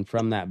question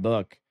from that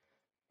book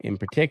in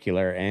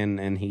particular,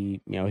 and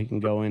he can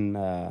go in,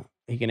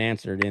 he can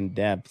answer it in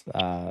depth,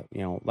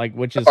 like,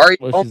 which is Are you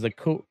which only, is the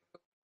cool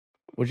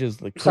which is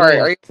the sorry,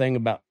 are cool you thing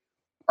about.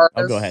 Oh, go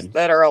artists ahead.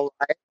 that are alive,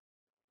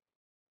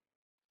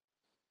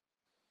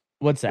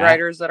 What's that?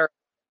 writers that are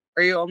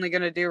you only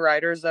going to do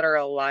writers that are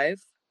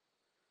alive?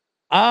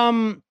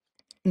 Um,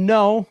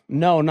 no,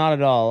 no, not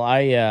at all.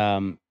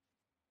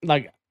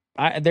 Like,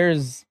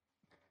 there's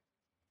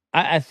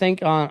I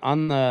think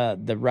on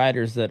the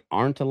writers that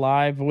aren't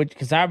alive, which,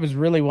 because I was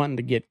really wanting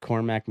to get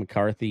Cormac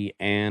McCarthy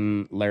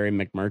and Larry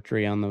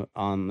McMurtry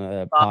on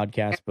the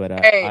podcast, but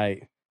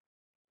Hey,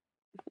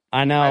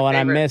 I my know, and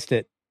I favorite. missed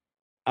it.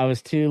 I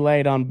was too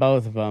late on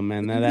both of them,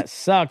 and that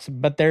sucks.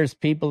 But there's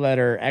people that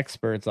are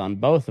experts on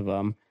both of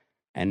them,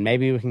 and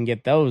maybe we can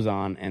get those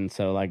on. And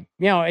so, like,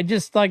 you know, it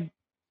just like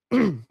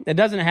it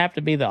doesn't have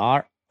to be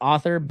the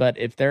author, but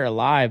if they're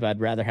alive, I'd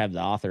rather have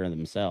the author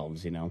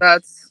themselves, you know.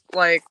 That's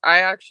like, I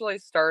actually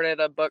started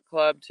a book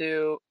club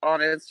too on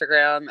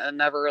Instagram and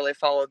never really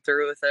followed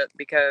through with it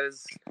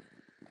because,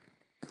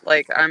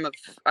 like, I'm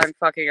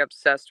fucking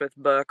obsessed with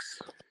books.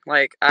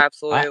 Like,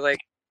 absolutely, like,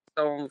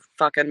 so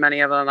fucking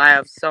many of them. I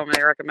have so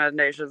many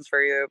recommendations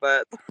for you,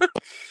 but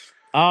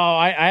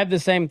I have the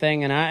same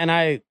thing, and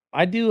I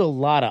do a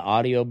lot of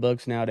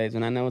audiobooks nowadays,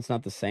 and I know it's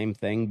not the same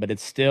thing, but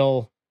it's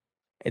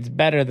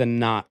better than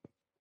not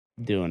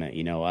doing it,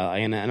 you know.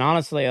 And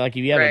honestly, like,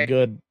 if you have a right.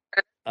 good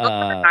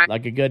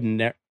like a good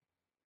if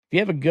you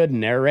have a good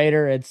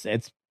narrator,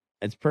 it's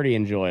pretty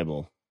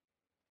enjoyable.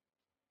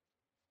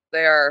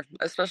 They are,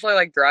 especially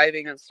like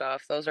driving and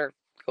stuff. Those are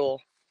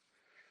cool.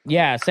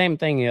 Yeah, same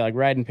thing, you know, like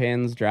riding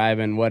pins,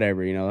 driving,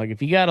 whatever, you know. Like,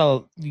 if you got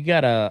a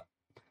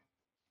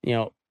you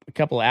know, a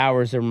couple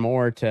hours or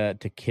more to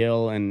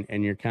kill, and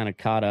you're kind of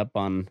caught up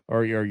on,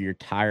 or you're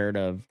tired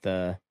of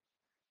the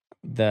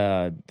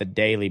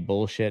daily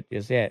bullshit,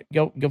 is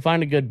go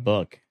find a good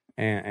book,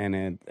 and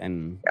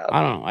Yeah.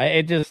 I don't know,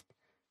 it just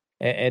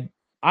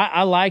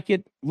I like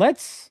it.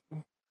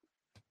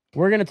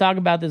 We're gonna talk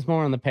about this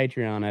more on the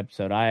Patreon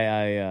episode.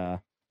 I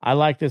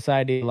like this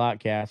idea a lot,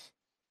 Cass.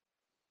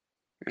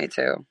 Me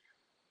too.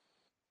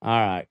 All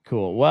right,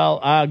 cool.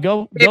 Well,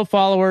 go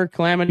follow her,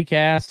 Calamity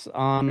Cass,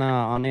 on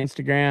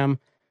Instagram,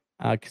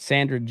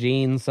 Cassandra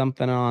Jean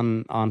something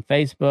on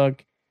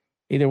Facebook.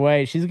 Either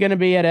way, she's gonna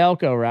be at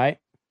Elko, right?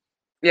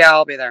 Yeah,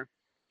 I'll be there.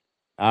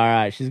 All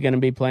right, she's gonna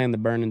be playing the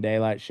Burning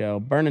Daylight show.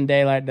 Burning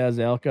Daylight does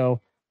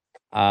Elko.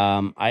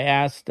 I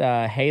asked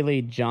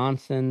Haley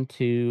Johnson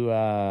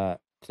to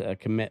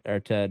commit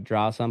or to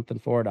draw something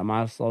for it. I'm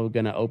also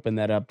gonna open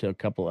that up to a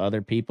couple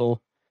other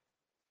people.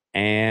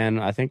 And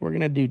I think we're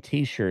gonna do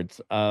T-shirts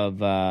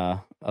of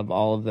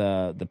all of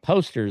the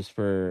posters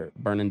for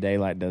Burning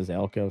Daylight does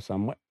Elko.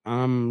 So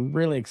I'm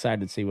really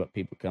excited to see what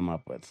people come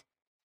up with.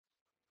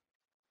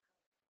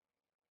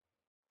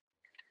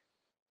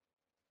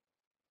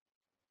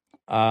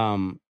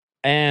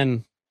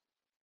 And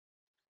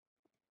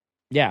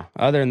yeah,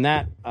 other than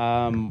that,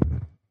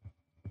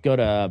 go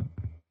to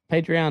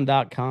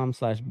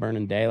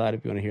patreon.com/Burning Daylight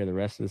if you want to hear the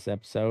rest of this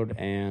episode.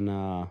 And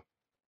other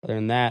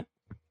than that,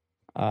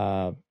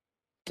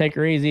 take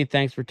her easy.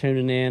 Thanks for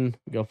tuning in.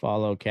 Go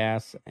follow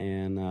Cass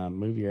and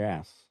move your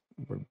ass.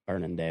 We're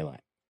Burning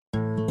Daylight.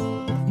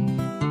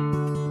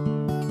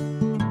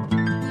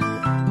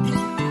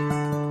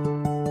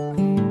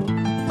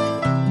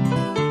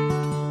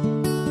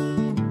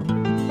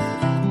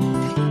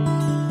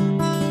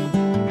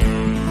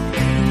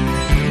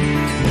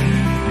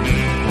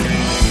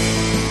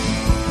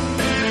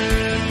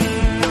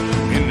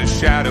 In the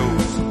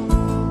shadows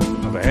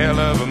of a hell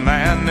of a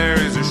man, there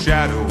is a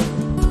shadow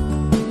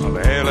of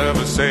a hell of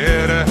a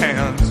set of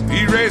hands.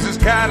 He raises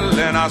cattle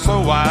and I sow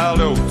wild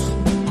oats.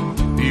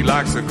 He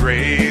likes to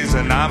graze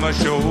and I'm a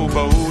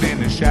showboat in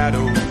the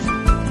shadows.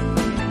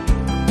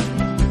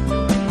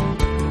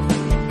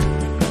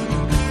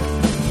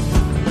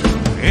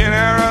 In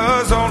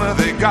Arizona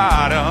they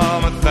got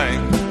a thing,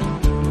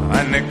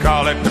 and they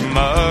call it the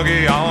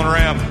Muggy on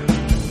Rim.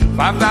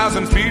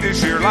 5,000 feet of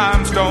sheer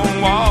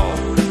limestone wall.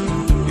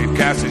 It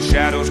casts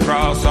shadows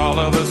across all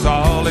of us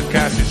all. It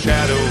casts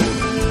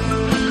shadows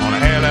on a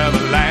hell of a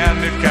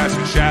land. It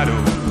casts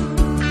shadows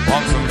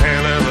on some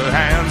hell of a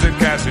hands. It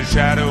casts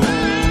shadows.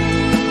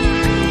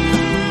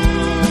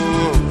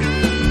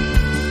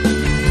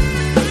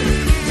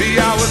 See,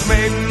 I was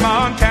made in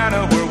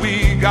Montana where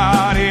we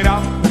got it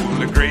off.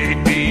 The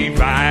Great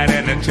Divide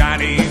and the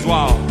Chinese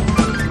Wall.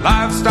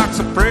 Livestock's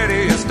so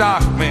pretty, a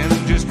stockman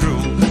just drool.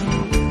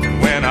 And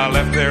when I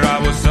left there, I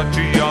was such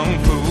a young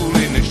fool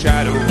in the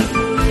shadows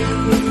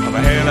of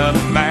a hell of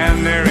a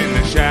man. There in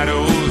the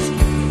shadows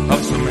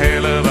of some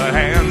hell of a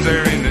hands.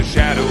 There in the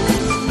shadows.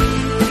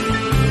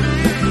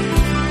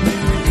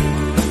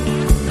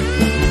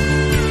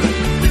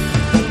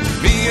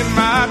 Me and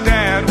my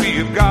dad, we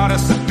have got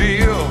us a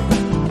deal.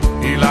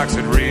 He likes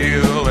it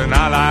real and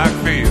I like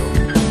feel.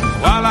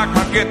 Well, I like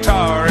my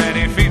guitar and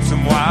he feeds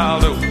some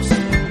wild oats.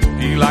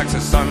 He likes the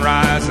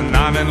sunrise and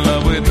I'm in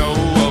love with no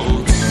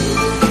oats.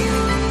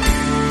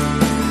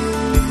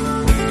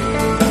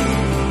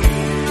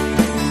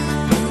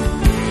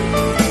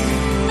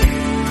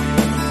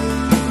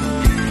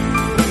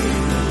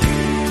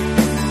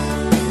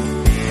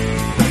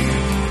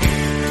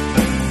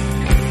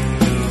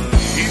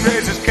 He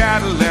raises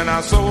cattle and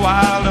I sow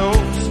wild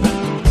oats.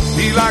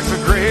 He likes to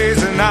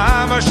graze and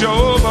I'm a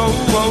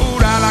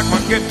showboat. I like my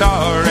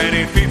guitar and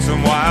he feeds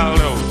some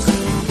wild oats.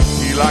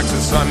 He likes the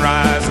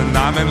sunrise and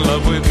I'm in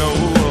love with no